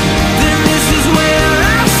am, then this is where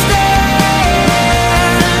I stand,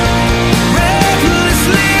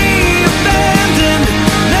 recklessly abandoned,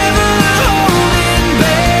 never holding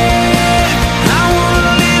back. I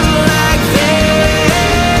wanna live like that.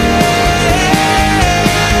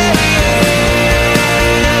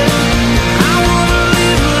 I wanna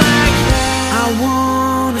live like that. I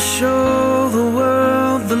wanna show the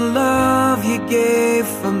world the love you gave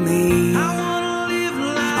for me. I wanna live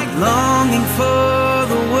like I'm longing for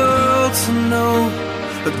the world to know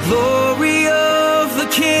the glory of the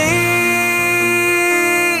King.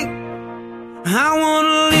 I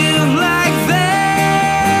wanna live like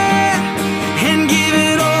that and give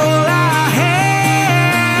it all I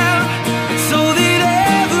have, so that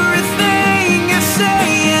everything I say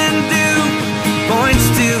and do points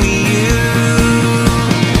to you.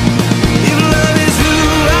 If love is who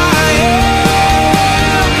I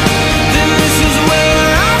am, then this is where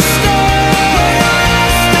I stand,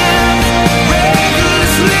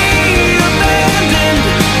 recklessly abandoned,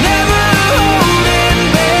 never holding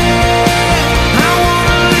back. I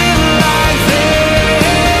wanna live like that.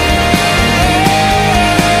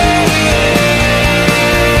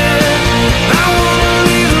 I wanna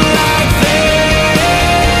live like that. I wanna live like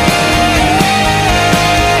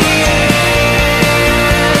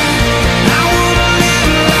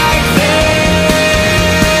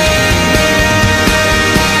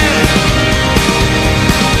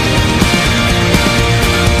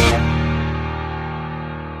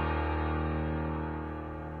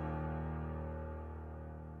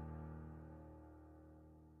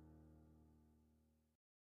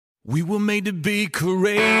We were made to be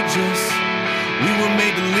courageous. We were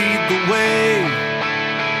made to lead the way.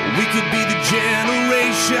 We could be the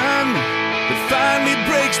generation that finally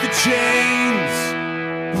breaks the chains.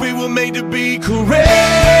 We were made to be courageous.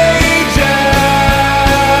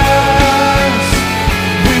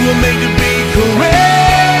 We were made to be courageous.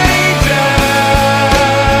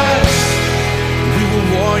 We were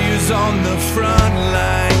warriors on the front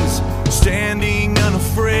lines, standing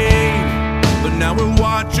unafraid. But now we're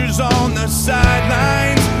watchers on the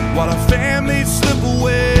sidelines while our families slip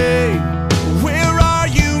away. Where are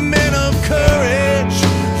you, men of courage?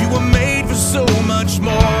 You were made for so much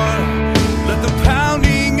more. Let the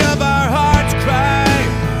pounding of our hearts cry,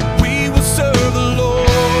 we will serve the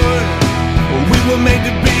Lord. We were made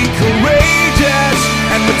to be courageous,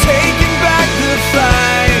 and we're taking back the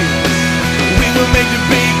fight. We were made to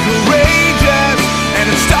be courageous, and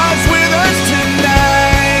it starts with us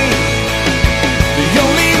tonight. The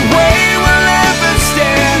only way we'll ever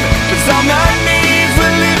stand is on our knees.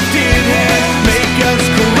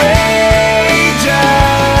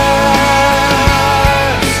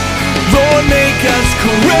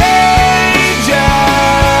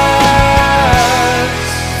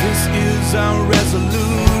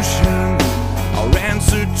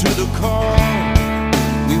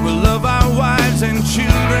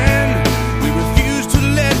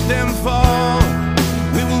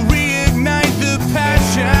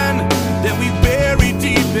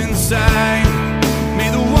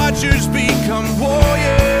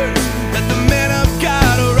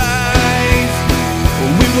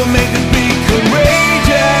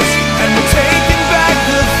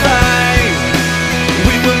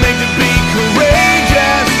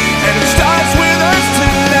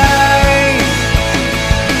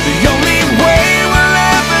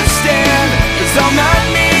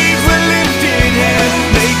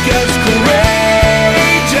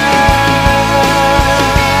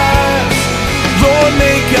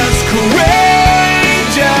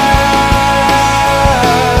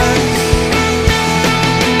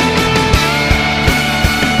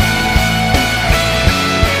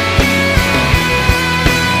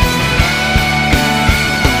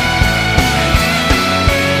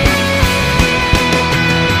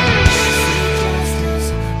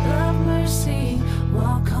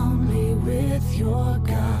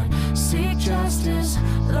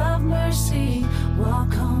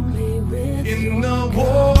 In the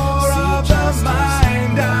war of the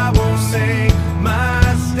mind, I will make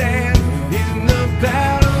my stand. In the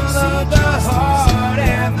battle of the heart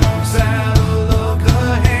and the battle of the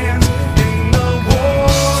hands. In the war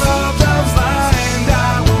of the mind,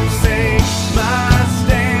 I will make my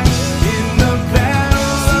stand. In the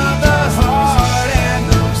battle of the heart and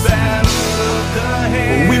the battle of the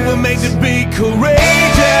hands. We were made to be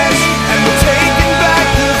courageous, and we're taking back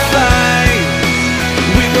the fight.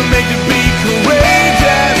 We were made to be courageous.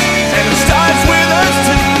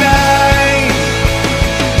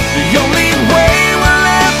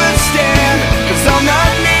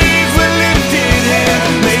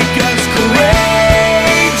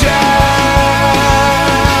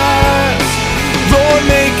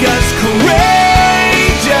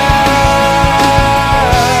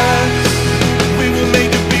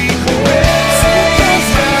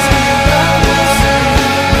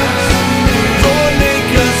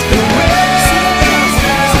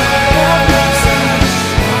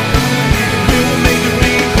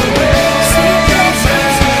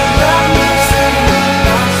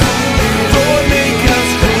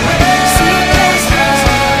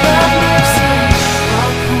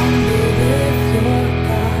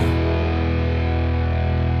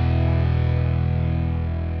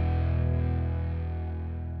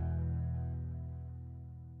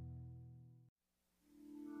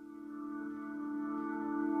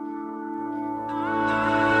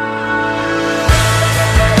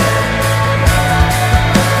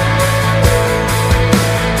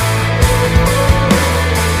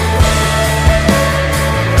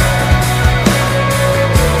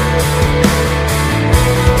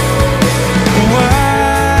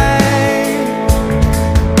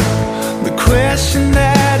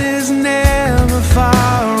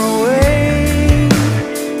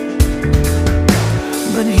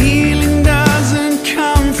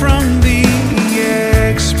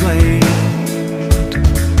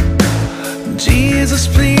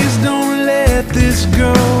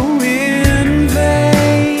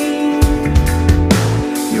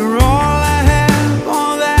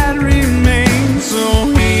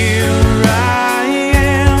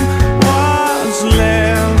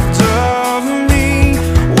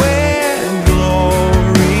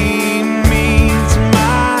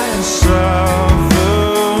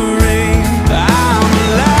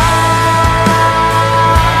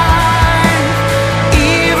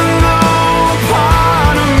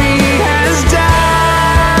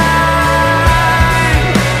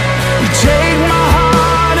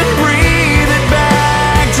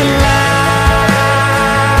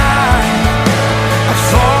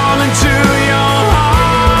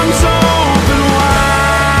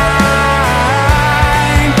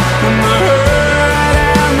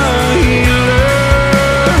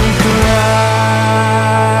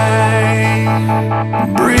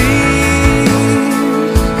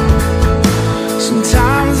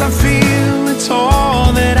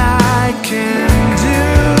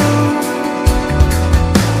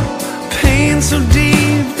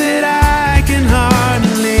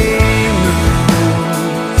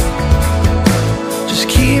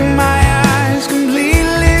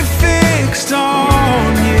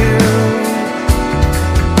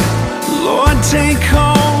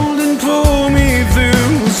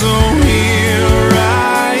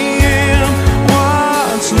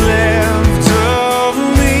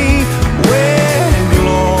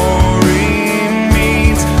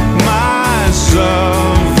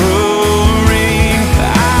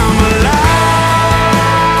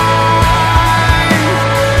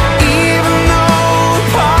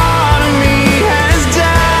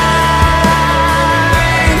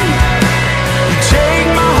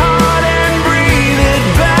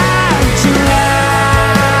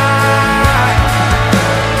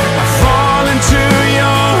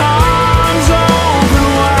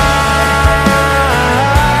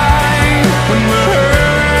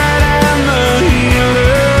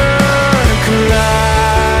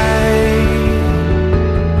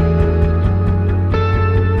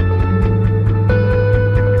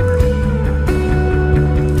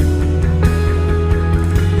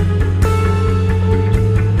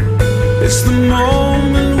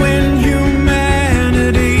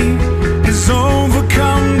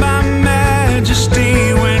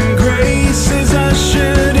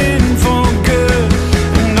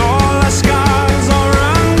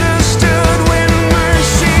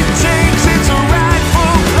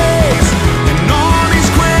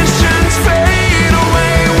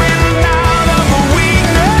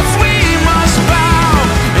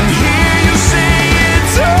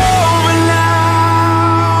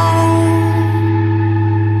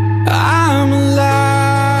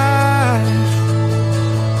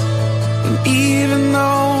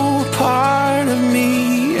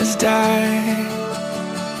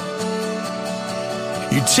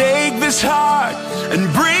 take this heart and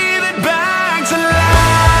breathe it back to life.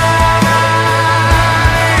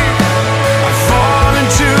 I fall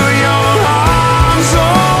into your arms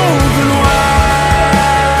open wide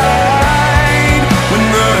when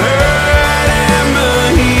the hurt and the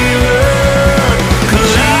healer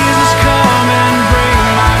collide. Jesus, come and break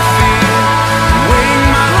my fear, wake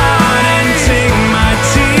my heart and take my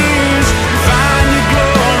tears, find your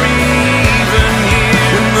glory even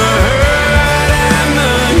here when the hurt and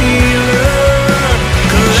the healer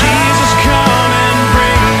collide. Jesus, come and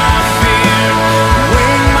break my fear,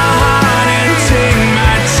 wake my heart and take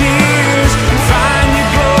my tears, find your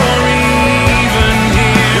glory even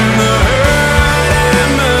here when the hurt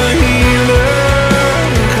and the healer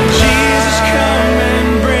collide. Jesus, come and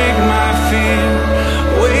break my fear,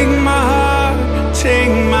 wake my heart,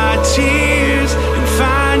 take my tears, and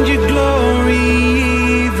find your glory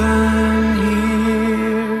even here.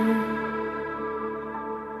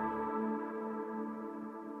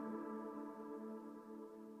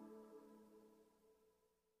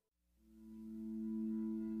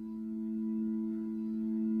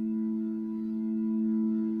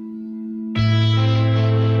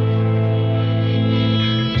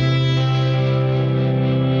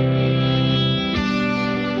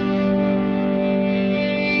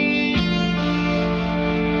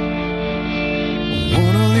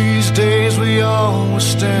 One of these days we all will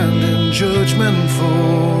stand in judgment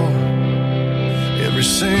for every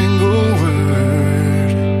single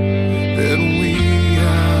word that we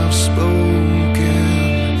have spoken.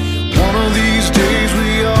 One of these days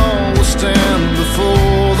we all will stand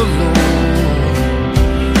before the Lord,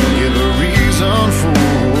 give a reason for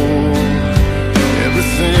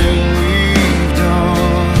everything we've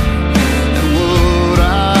done. And what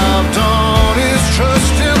I've done is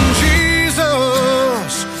trust in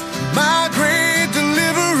Jesus, my great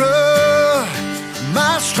deliverer,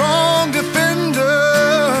 my strong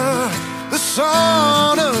defender, the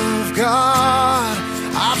Son of God.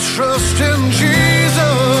 I trust in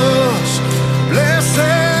Jesus,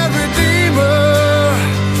 blessed Redeemer,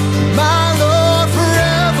 my Lord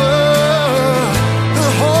forever, the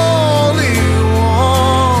Holy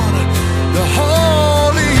One.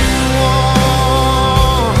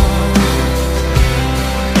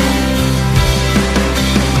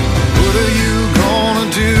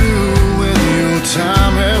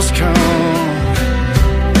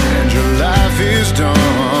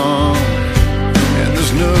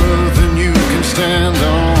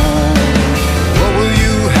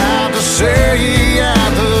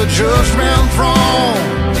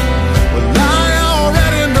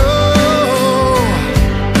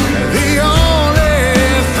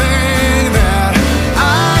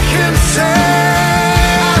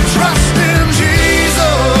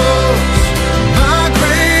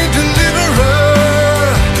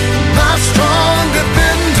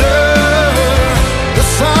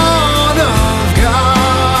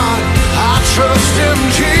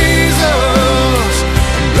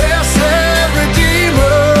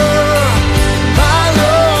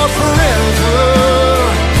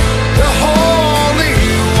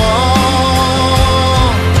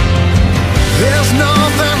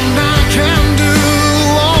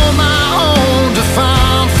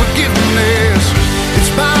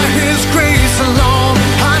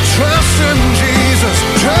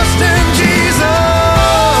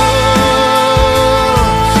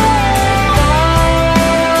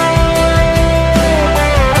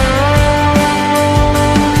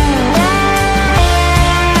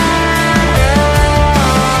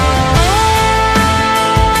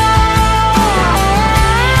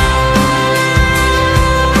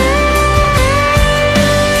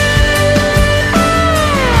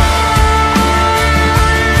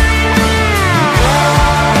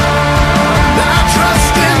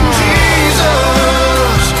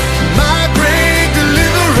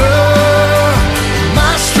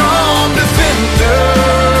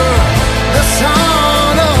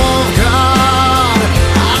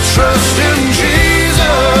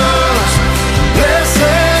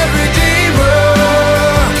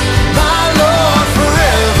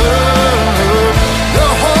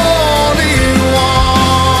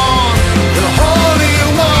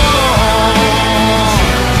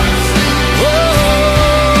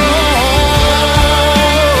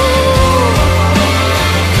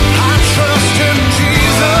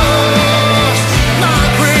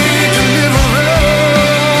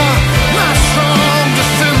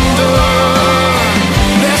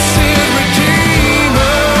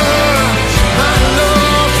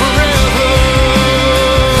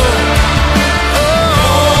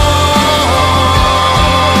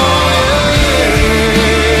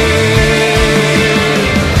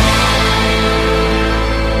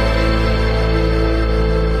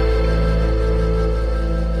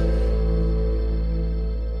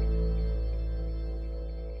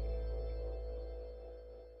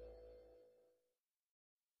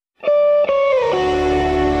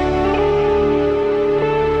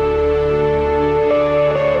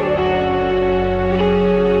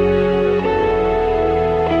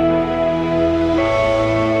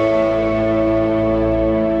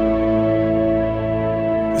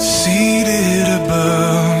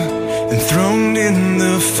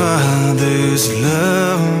 Father's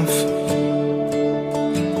love,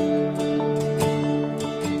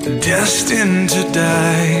 destined to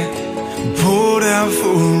die, poured out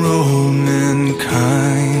for all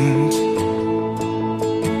mankind.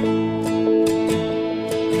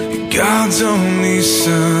 God's only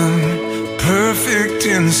Son, perfect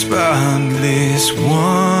and spotless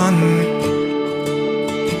one,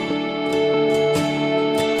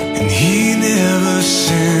 and He never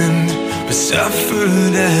sinned, but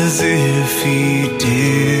suffered as if He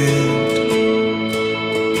did.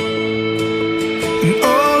 And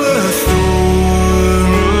all authority,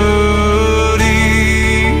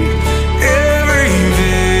 every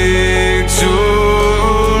victory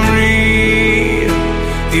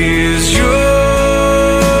is yours.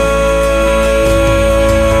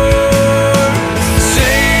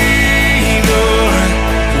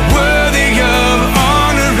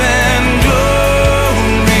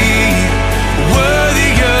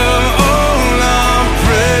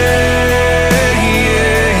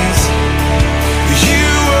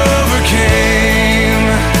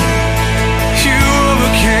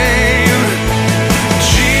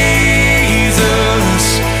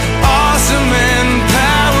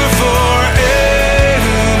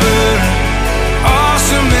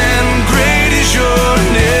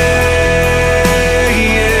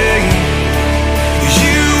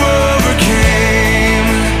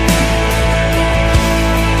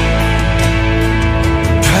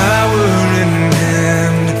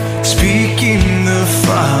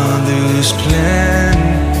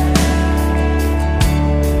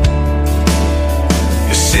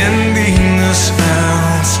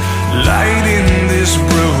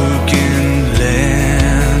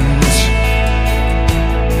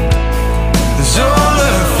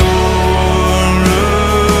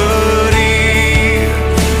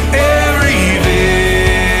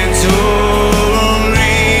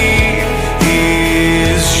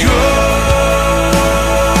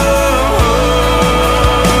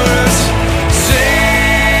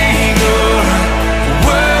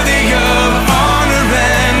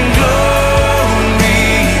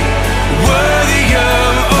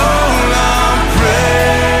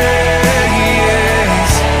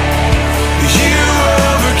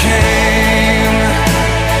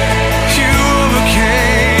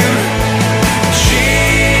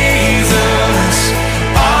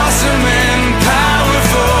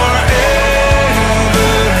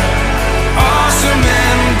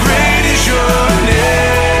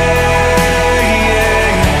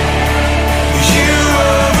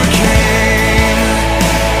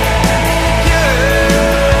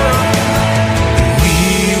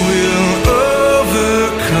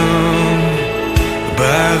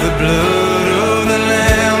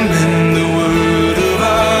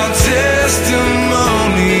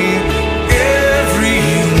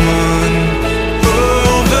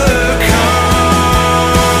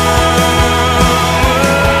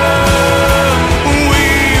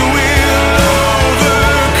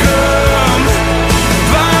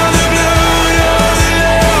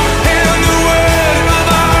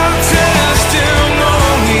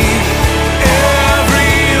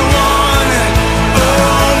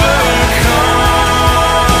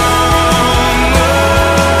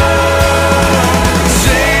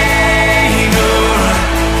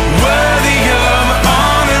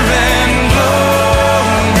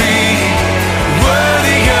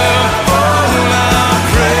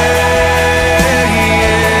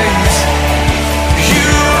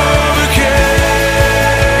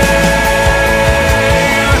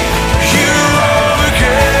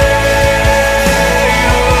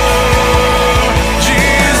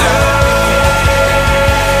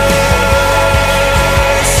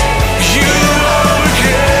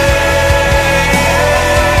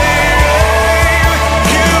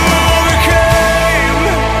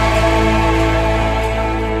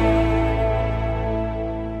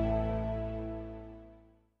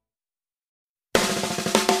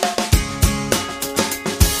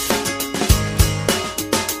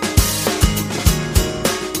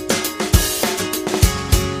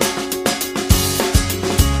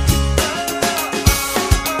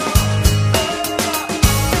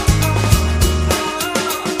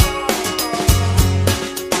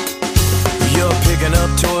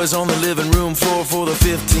 toys on the living room floor for the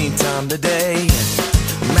 15th time today.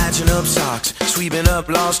 Matching up socks, sweeping up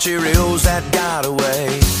lost Cheerios that got away.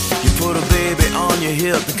 You put a baby on your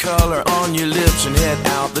hip, the color on your lips, and head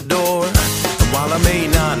out the door. And while I may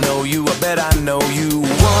not know you, I bet I know you.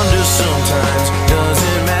 Wonder sometimes, does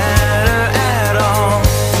it matter at all?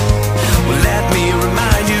 Well, let me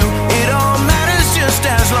remind you, it all matters just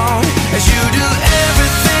as long as you do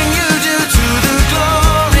everything you do to the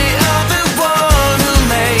glory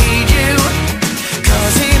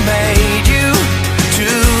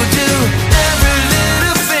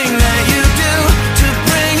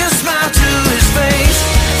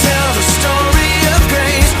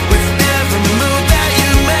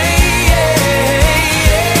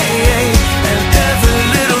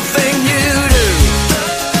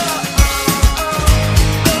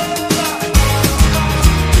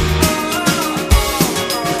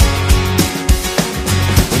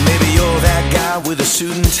with a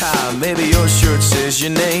suit and tie. Maybe your shirt says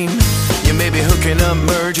your name. You may be hooking up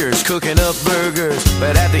mergers, cooking up burgers,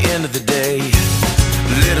 but at the end of the day,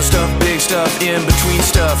 little stuff, big stuff, in between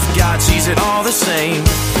stuff, God sees it all the same.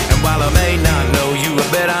 And while I may not know you, I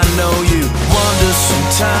bet I know you. Wonder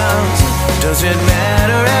sometimes, does it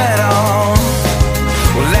matter at all?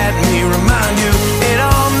 Well, let me remind you, it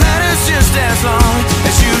all matters just as long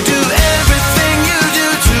as you do everything you do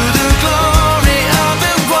to the glory of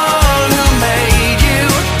the one who made you.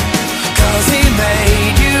 'Cause he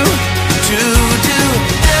made you to do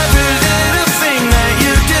every little thing that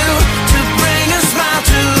you do to bring a smile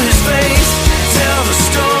to his face. Tell the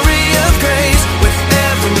story of grace with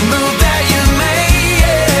every move that you make,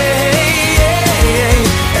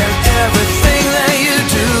 and everything that you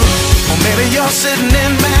do. Or maybe you're sitting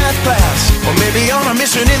in math class, or maybe on a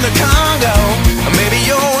mission in the Congo, or maybe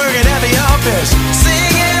you're working at the office,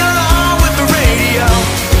 singing along with the radio.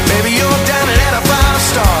 Maybe you're dining at a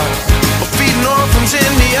 5-star, or feeding orphans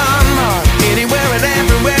in Myanmar. Anywhere and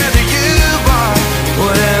everywhere that you are,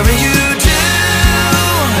 whatever you do,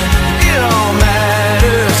 it all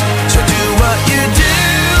matters. So do what you do,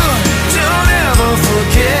 don't ever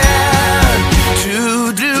forget to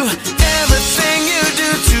do everything you do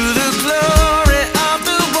to the glory of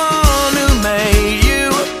the one who made you.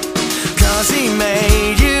 'Cause he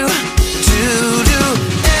made you to do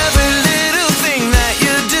every little thing that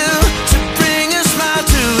you do to bring a smile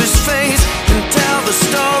to his face and tell the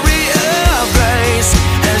story of grace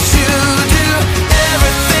as you do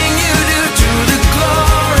everything you do to the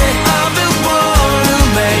glory of the one who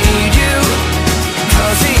made you.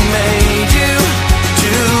 'Cause he made you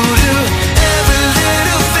to do every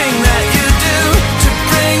little thing that you do to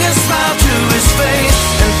bring a smile to his face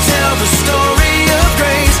and tell the story of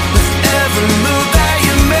grace with every move that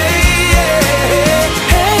you make,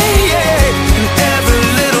 and every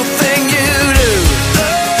little thing you do.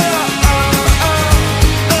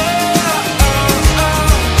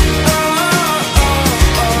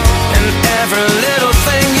 And every little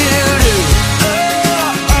thing you do.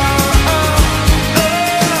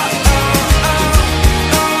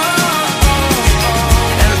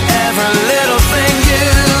 And every little thing you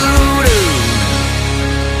do.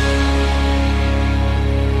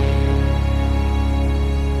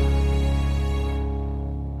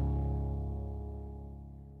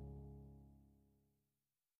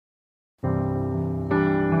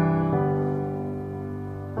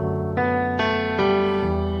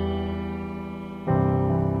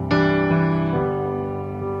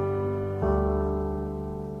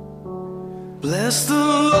 Bless the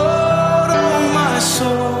Lord, oh my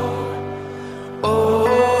soul,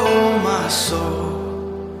 oh my soul.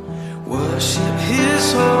 Worship his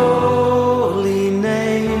holy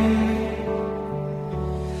name.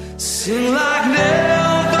 Sing like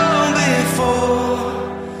never before,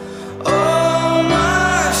 oh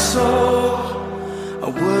my soul. I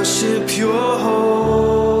worship your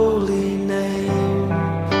holy name.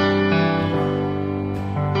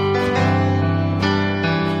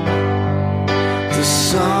 The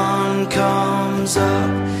sun comes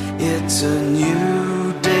up, it's a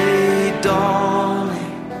new day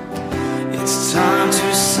dawning. It's time to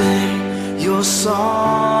sing your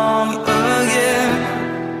song again.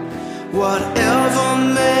 Whatever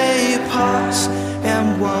may pass and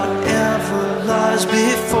whatever lies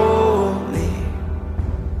before me,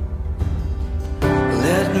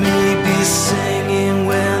 let me be singing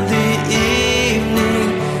when the evening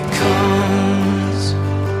comes.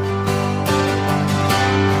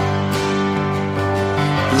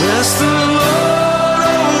 Bless the Lord,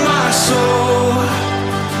 oh my soul,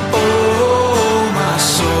 oh my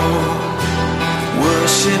soul.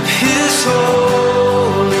 Worship his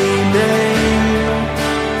holy name.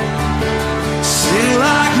 Sing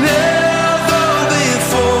like never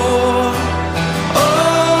before,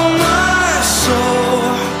 oh my soul.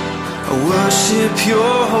 I worship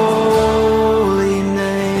your holy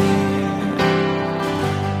name.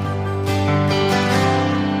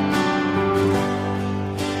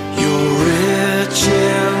 You're rich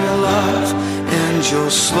in love and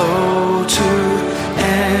you're slow to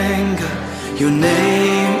anger. Your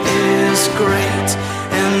name is great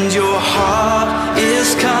and your heart is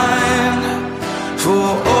kind. For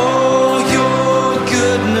all your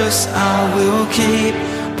goodness I will keep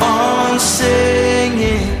on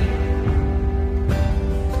singing.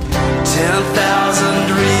 10,000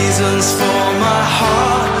 reasons for my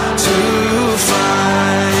heart to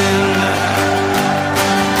find.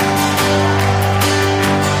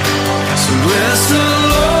 So bless the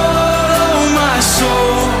Lord, oh my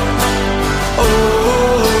soul,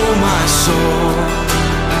 oh my soul.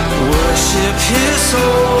 Worship his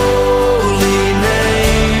holy name.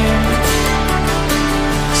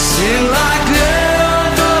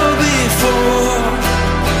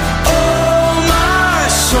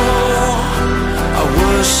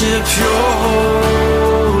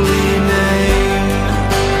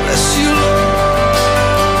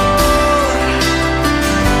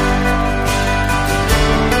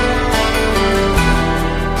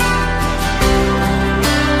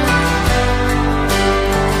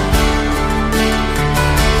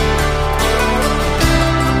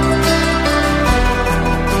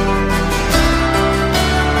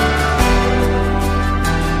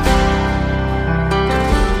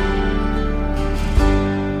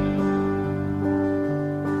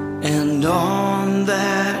 And on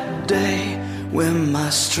that day when my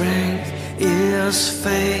strength is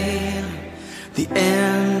failing, the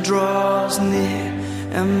end draws near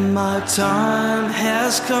and my time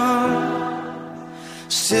has come,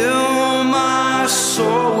 still my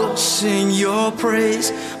soul will sing your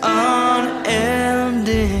praise unending.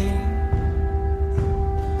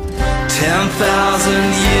 10,000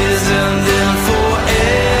 years and then forevermore,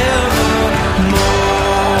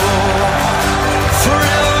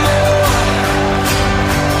 forevermore.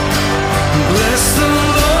 Bless the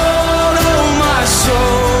Lord, oh my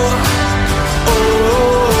soul,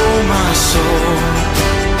 oh my soul.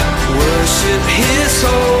 Worship His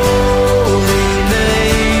holy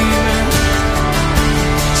name.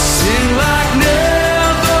 Sing like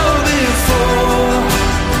never before,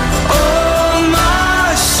 oh my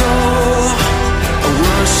soul.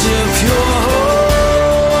 Worship Your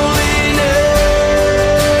holy name.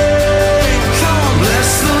 Come on,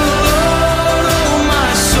 bless the Lord, oh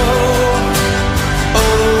my soul, oh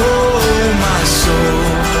my soul.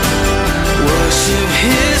 Worship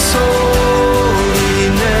His holy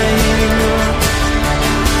name.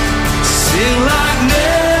 Sing like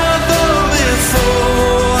never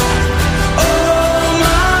before, oh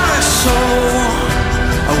my soul.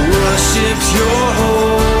 I worship Your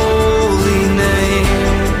holy name.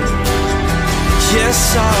 Yes,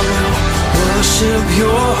 I will worship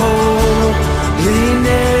Your holy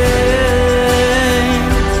name.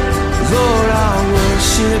 Lord, I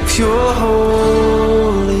worship Your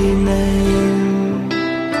holy name.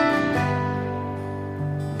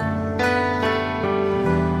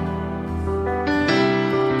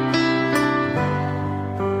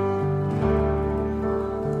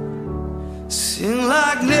 Sing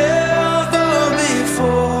like never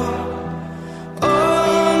before,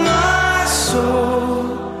 oh my soul.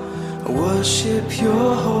 Worship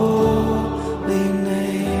Your holy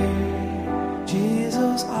name.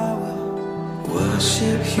 Jesus, I will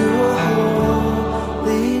worship Your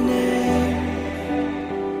holy name.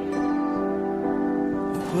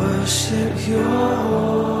 Worship Your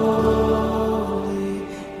holy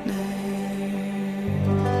name.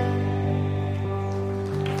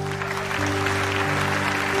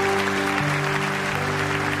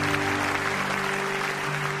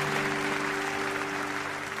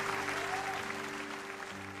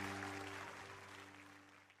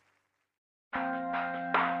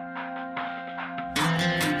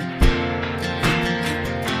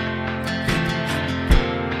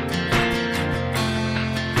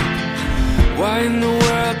 Why in the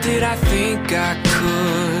world did I think I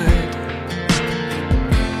could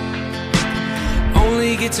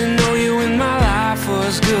only get to know you when my life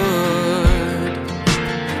was good?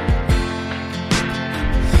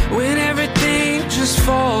 When everything just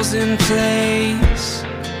falls in place,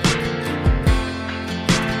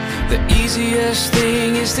 the easiest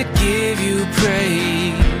thing is to give you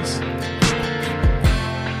praise.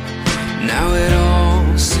 Now it all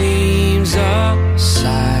seems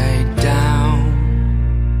upside down,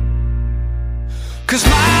 'cause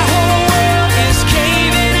my whole world is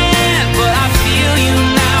caving in, but I feel you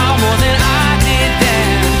now more than I did then.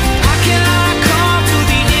 How can I come to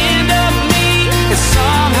the end of me and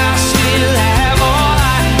somehow still have all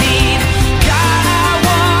I need? God, I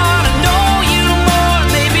wanna know you more.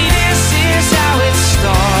 Maybe this is how it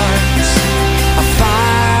starts. I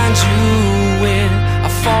find you when I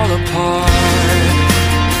fall apart.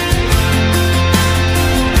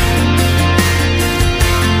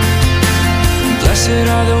 Blessed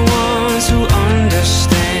are the ones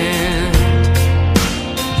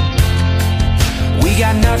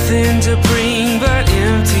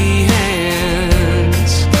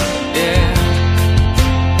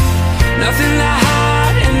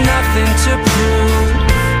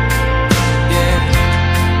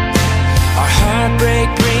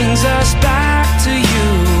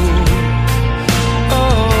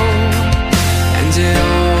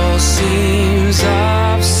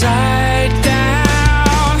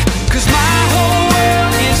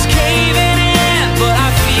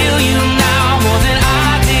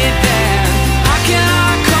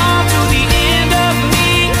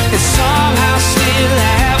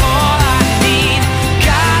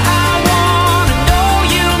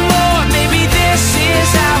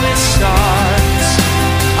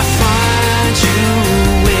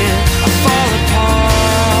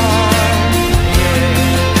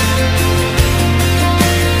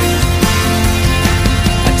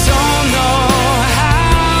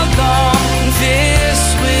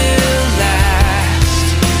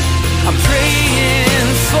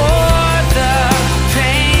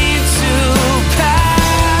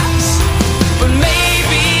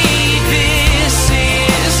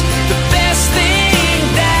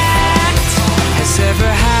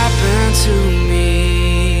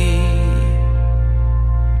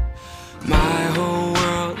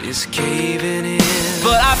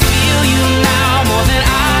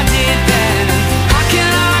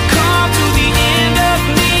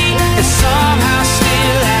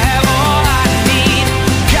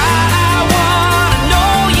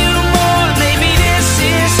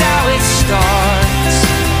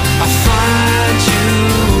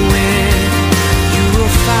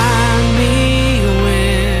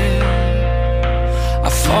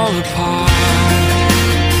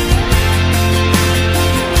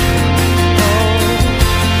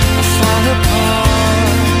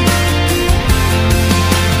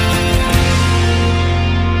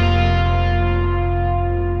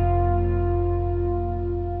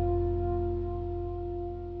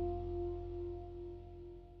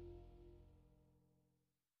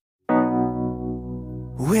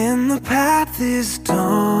when the path is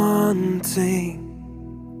daunting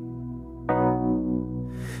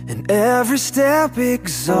and every step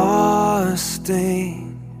exhausting,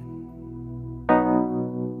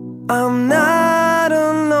 I'm not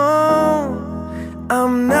alone,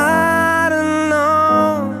 I'm not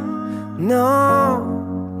alone, no,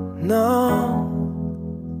 no.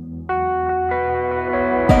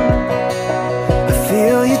 I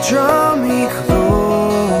feel you draw me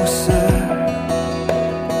closer,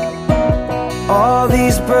 all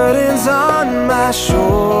these burdens on my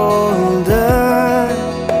shoulder.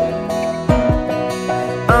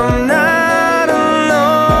 I'm not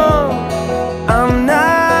alone, I'm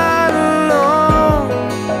not alone.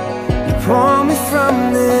 You pull me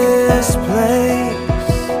from this place.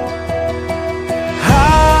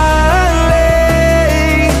 Hallelujah,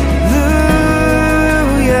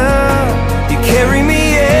 you carry me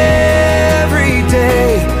every day,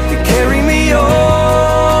 you carry me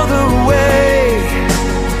all the way.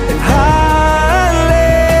 And hallelujah,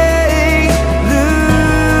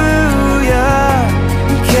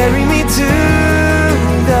 you carry me to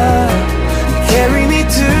the, you carry me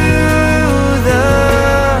to the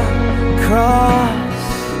cross.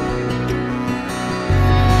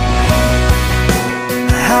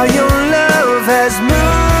 How your love has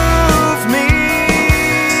moved me,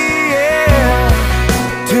 yeah,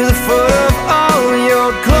 to the foot of all your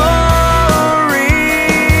glory.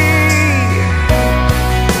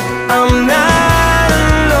 I'm not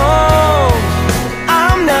alone,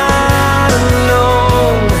 I'm not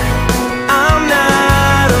alone, I'm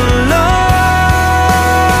not alone.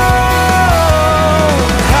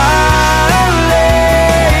 Hallelujah,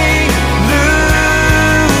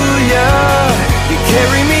 you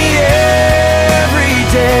carry me every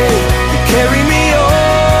day, you carry me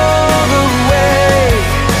all the way.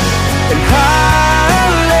 And hallelujah,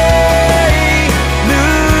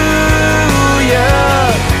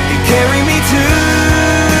 you carry me to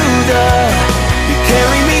the, you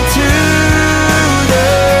carry me to the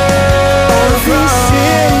all of these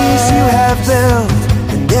cities you have built,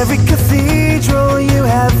 and every cathedral you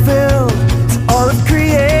have filled. To all of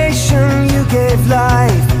creation you gave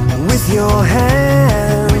life with your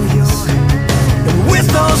hands, and with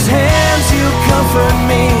those hands you comfort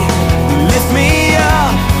me, you lift me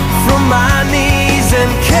up from my knees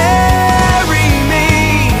and carry me,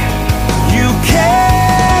 you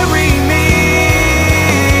carry me.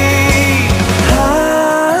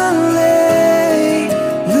 Hallelujah,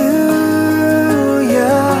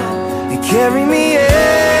 you carry me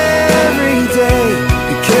every day,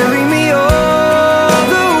 you carry me all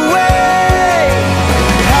the way.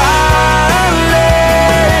 Hallelujah,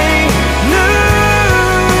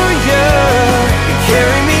 you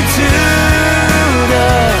carry me to the,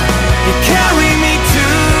 you carry me to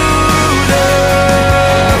the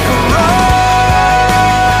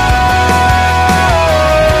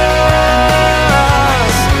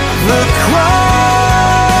cross, the cross.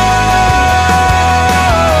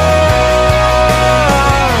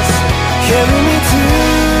 Carry me to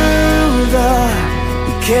the,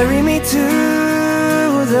 you carry me to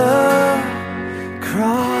the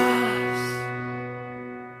cross.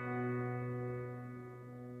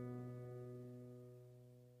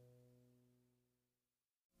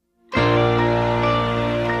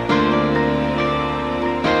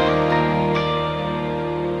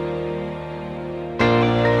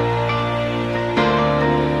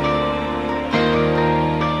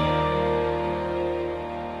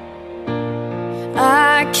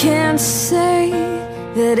 I can't say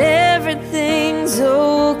that everything's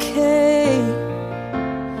okay,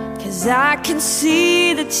 'cause I can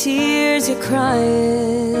see the tears you're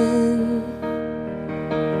crying.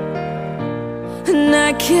 And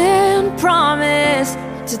I can't promise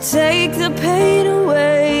to take the pain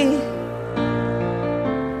away,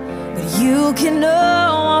 but you can know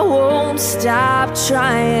I won't stop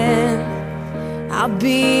trying. I'll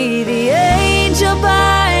be the angel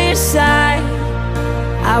by your side,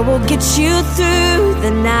 I will get you through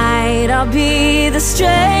the night. I'll be the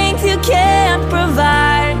strength you can't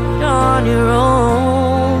provide on your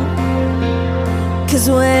own. 'Cause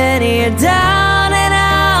when you're down and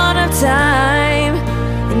out of time,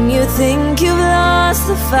 and you think you've lost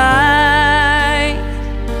the fight,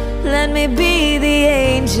 let me be the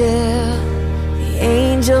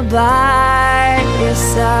angel by your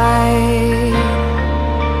side.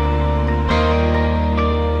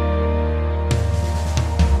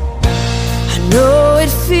 know it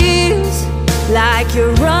feels like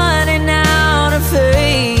you're running out of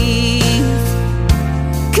faith,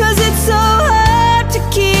 'cause it's so hard to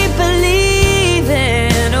keep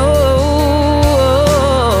believing. Oh,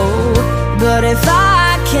 but if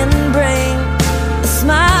I can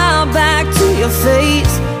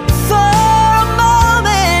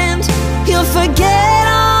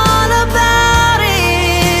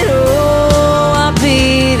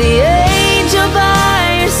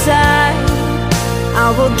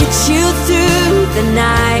will get you through the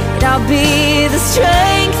night. I'll be the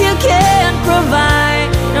strength you can't provide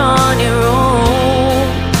on your own.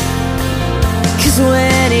 'Cause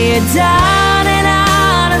when you're down and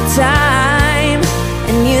out of time,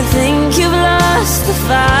 and you think you've lost the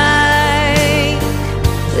fight,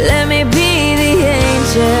 let me be the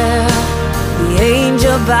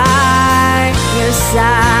angel by your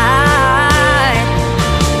side.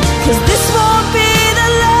 'Cause this won't be the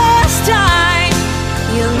last time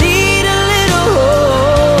you'll need a little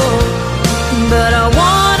hope, but I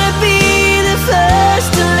wanna be the first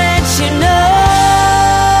to let you know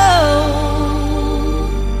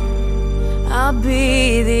I'll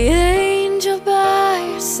be the angel by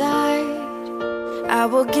your side. I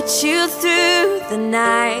will get you through the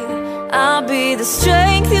night. I'll be the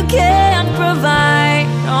strength you can't provide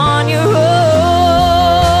on your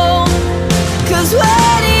own. 'Cause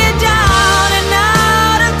when you're down and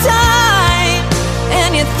out of time, and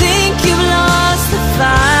you think you've lost the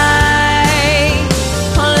fight,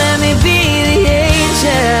 oh, let me be the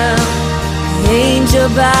angel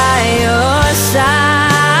by your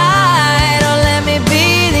side. Oh, let me be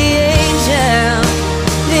the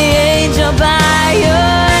angel by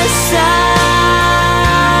your side.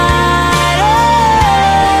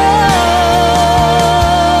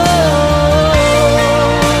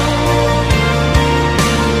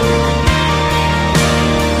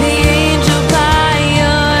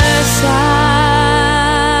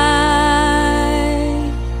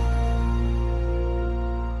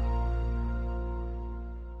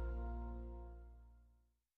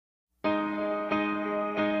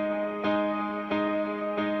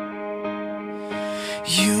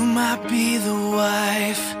 You might be the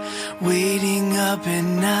wife waiting up at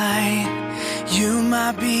night. You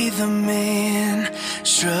might be the man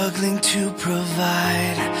struggling to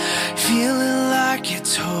provide, feeling like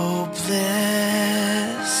it's hopeless.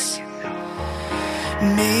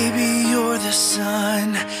 Maybe you're the son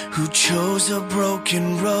who chose a broken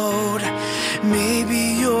road. Maybe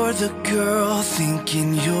you're the girl thinking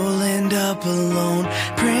you'll end up alone,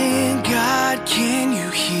 praying, God, can you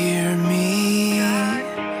hear me?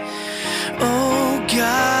 Oh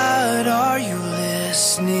God, are you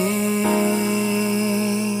listening?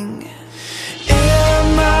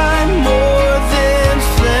 Am I more than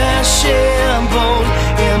flesh and bone?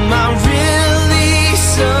 Am I really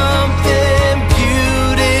something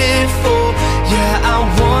beautiful? Yeah, I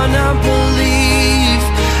wanna believe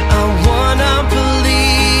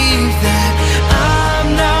that I'm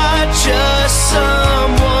not just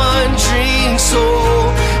some wandering soul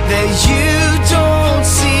that you don't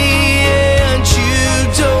see and you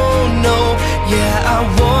don't know. Yeah, I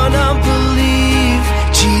wanna believe.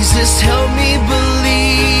 Jesus, help me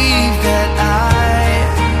believe that I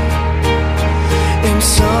am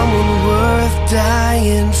someone worth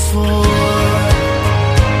dying for.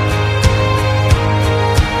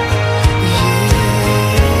 Yeah.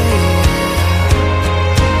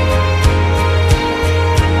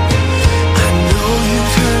 I know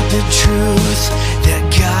you've heard the truth that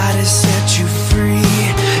God has set you free,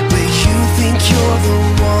 but you think you're the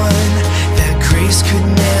one that grace could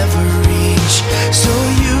never reach. So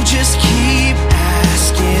you just keep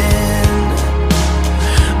asking,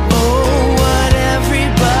 oh, what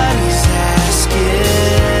everybody's asking.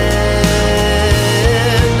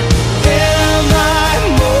 Am I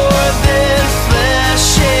more than flesh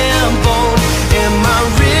and bone? Am I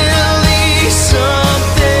really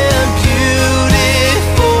something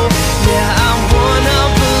beautiful? Yeah, I wanna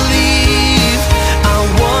believe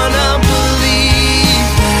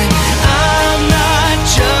that I'm not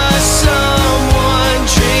just some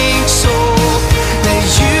wandering soul that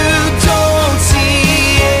you don't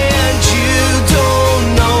see and you don't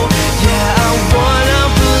know. Yeah, I wanna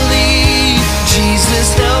believe. Jesus,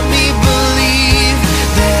 help me believe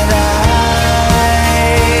that I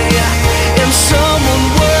am someone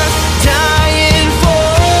worth dying for.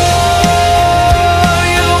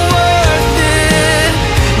 You're worth it.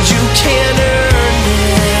 You can't earn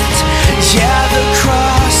it. Yeah, the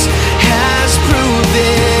cross has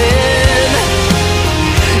proven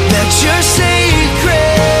that you're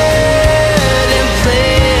sacred and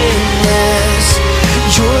blameless.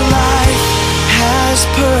 Your life has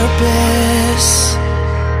purpose.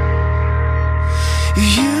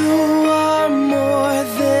 You are more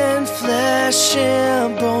than flesh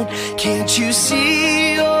and bone. Can't you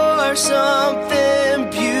see you're something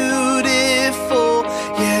beautiful?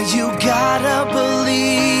 Yeah, you gotta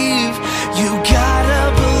believe. You gotta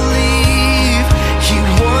believe. He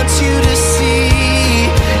wants you to see.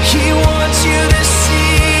 He wants you to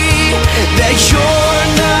see that you're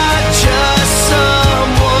not just some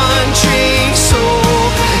wandering soul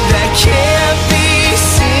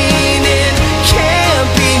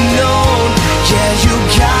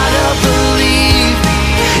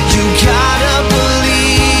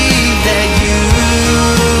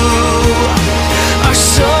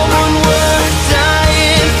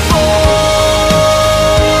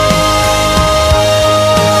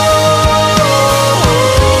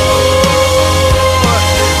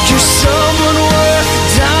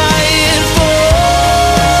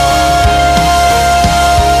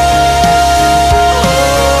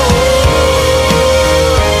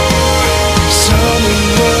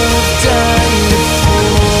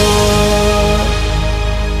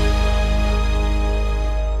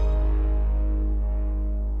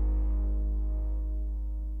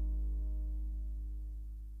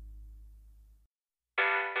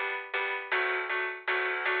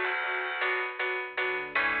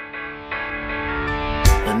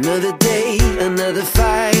Another day, another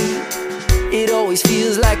fight. It always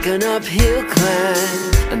feels like an uphill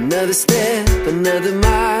climb. Another step, another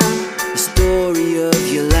mile. The story of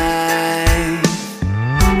your life.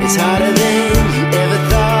 It's harder than you ever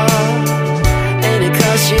thought, and it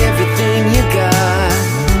costs you everything you got.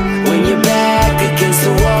 When you're back against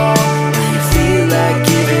the wall, you feel like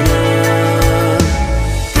giving up.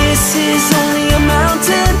 This is only a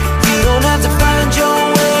mountain. You don't have to find your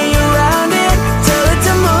way around it. Tell it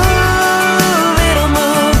to move, it'll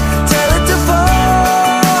move. Tell it to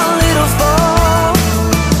fall, it'll fall.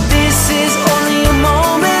 This is only a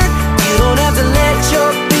moment. You don't have to let your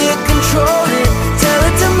fear control it. Tell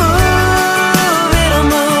it to move, it'll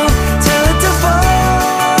move. Tell it to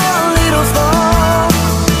fall, it'll fall.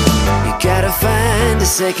 You gotta find a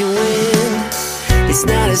second wind. It's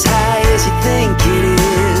not as high as you think it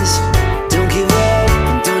is. Don't give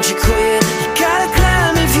up, don't you quit. You gotta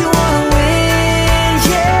climb if you wanna win,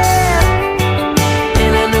 yeah.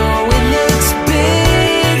 And I know it looks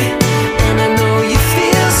big, and I know you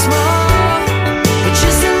feel small, but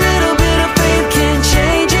just a little bit of faith can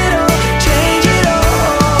change it all, change it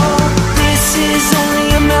all. This is only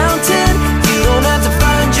a mountain. You don't have to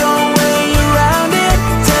find your way around it.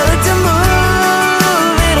 Tell it to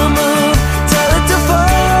move, it'll move. Tell it to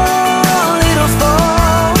fall, it'll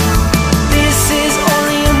fall. This is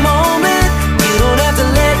only a moment. You don't have to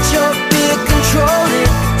let your fear control it.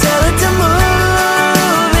 Tell it to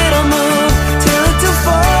move, it'll move. Tell it to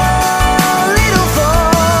fall, it'll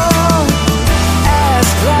fall.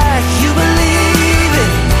 Ask like you believe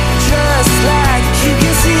it. Trust like you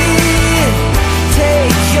can see it.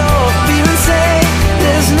 Take your fear and say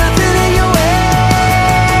there's nothing in your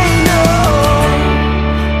way, no.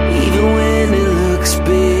 Even when it looks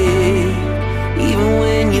big, even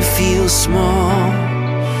when you feel small,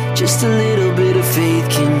 just a little bit of faith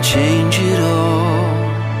can change it all.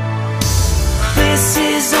 This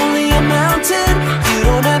is only a mountain. You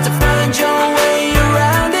don't have to find your way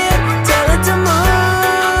around it. Tell it to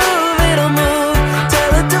move, it'll move.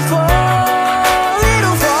 Tell it to fall,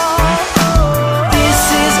 it'll fall. This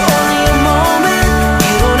is only a moment.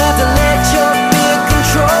 You don't have to let your fear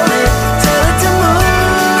control it. Tell it to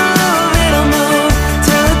move, it'll move.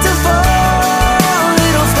 Tell it to fall,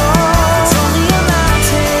 it'll fall. It's only a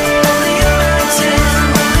mountain, only a mountain,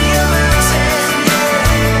 only a mountain.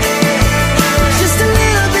 Just a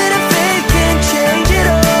little bit of faith can change it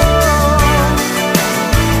all.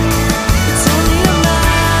 It's only a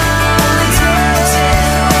mountain,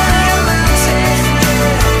 only a mountain.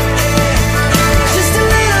 Just a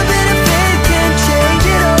little bit of faith can change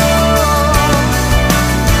it all.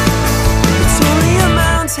 It's only a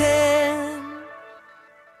mountain.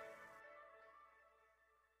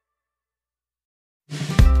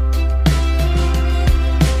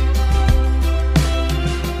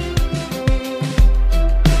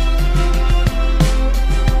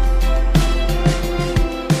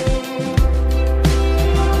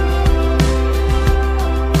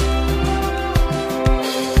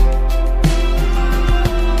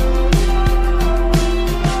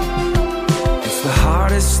 It's the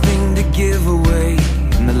hardest thing to give away,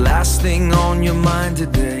 and the last thing on your mind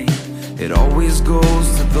today. It always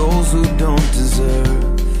goes to those who don't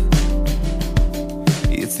deserve.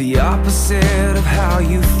 It's the opposite of how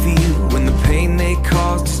you feel when the pain they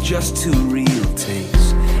caused is just too real.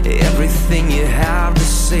 Takes everything you have to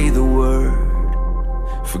say the word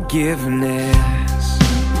forgiveness.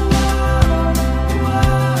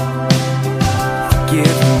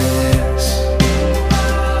 Forgiveness.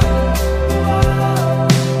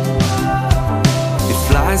 It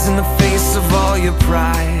flies in the face of all your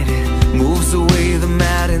pride. It moves away the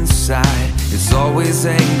mad inside. It's always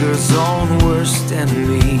anger's own worst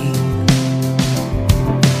enemy.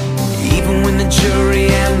 Even when the jury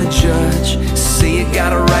and the judge say you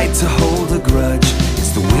got a right to hold a grudge,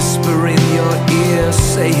 it's the whisper in your ear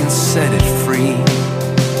saying set it free.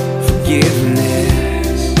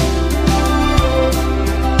 Forgiveness.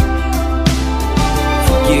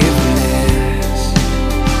 Forgiveness.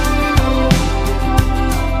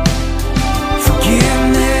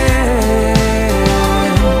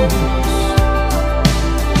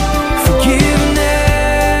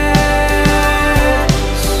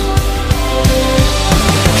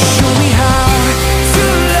 Show me how to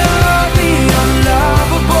love the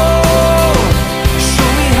unlovable. Show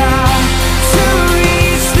me how to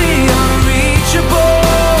reach the unreachable.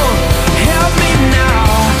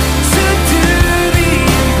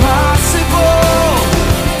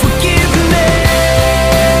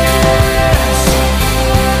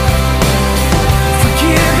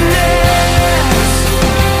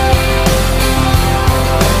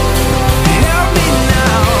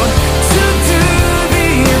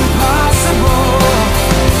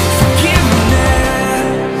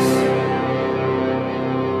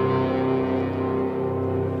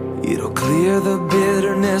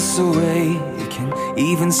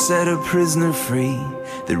 and set a prisoner free.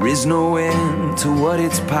 There is no end to what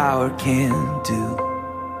its power can do.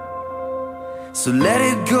 So let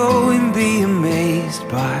it go and be amazed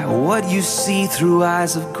by what you see through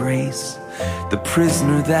eyes of grace. The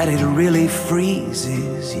prisoner that it really frees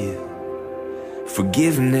is you.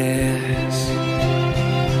 Forgiveness.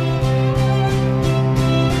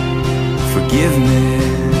 Forgiveness.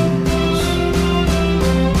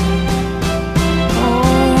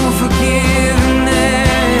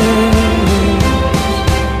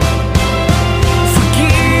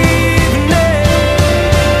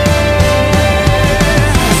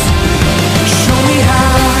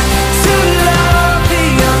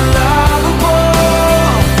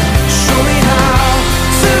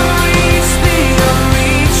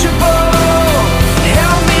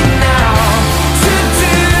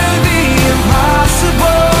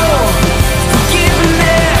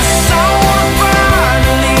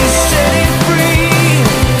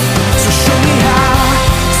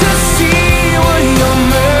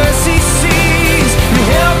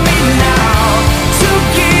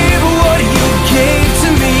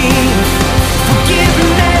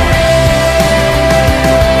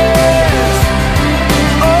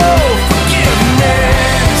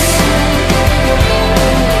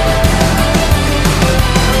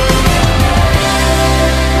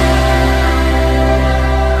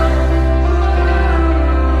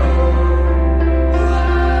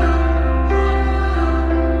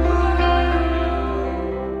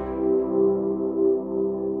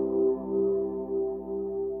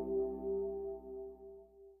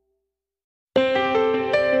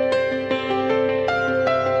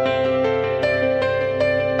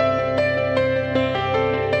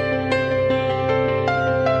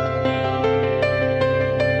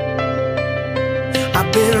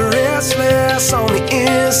 I've been restless on the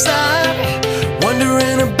inside,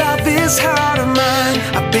 wondering about this heart of mine.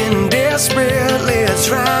 I've been desperately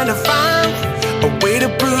trying to find a way to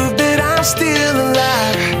prove that I'm still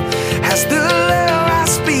alive. Has the love I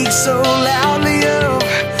speak so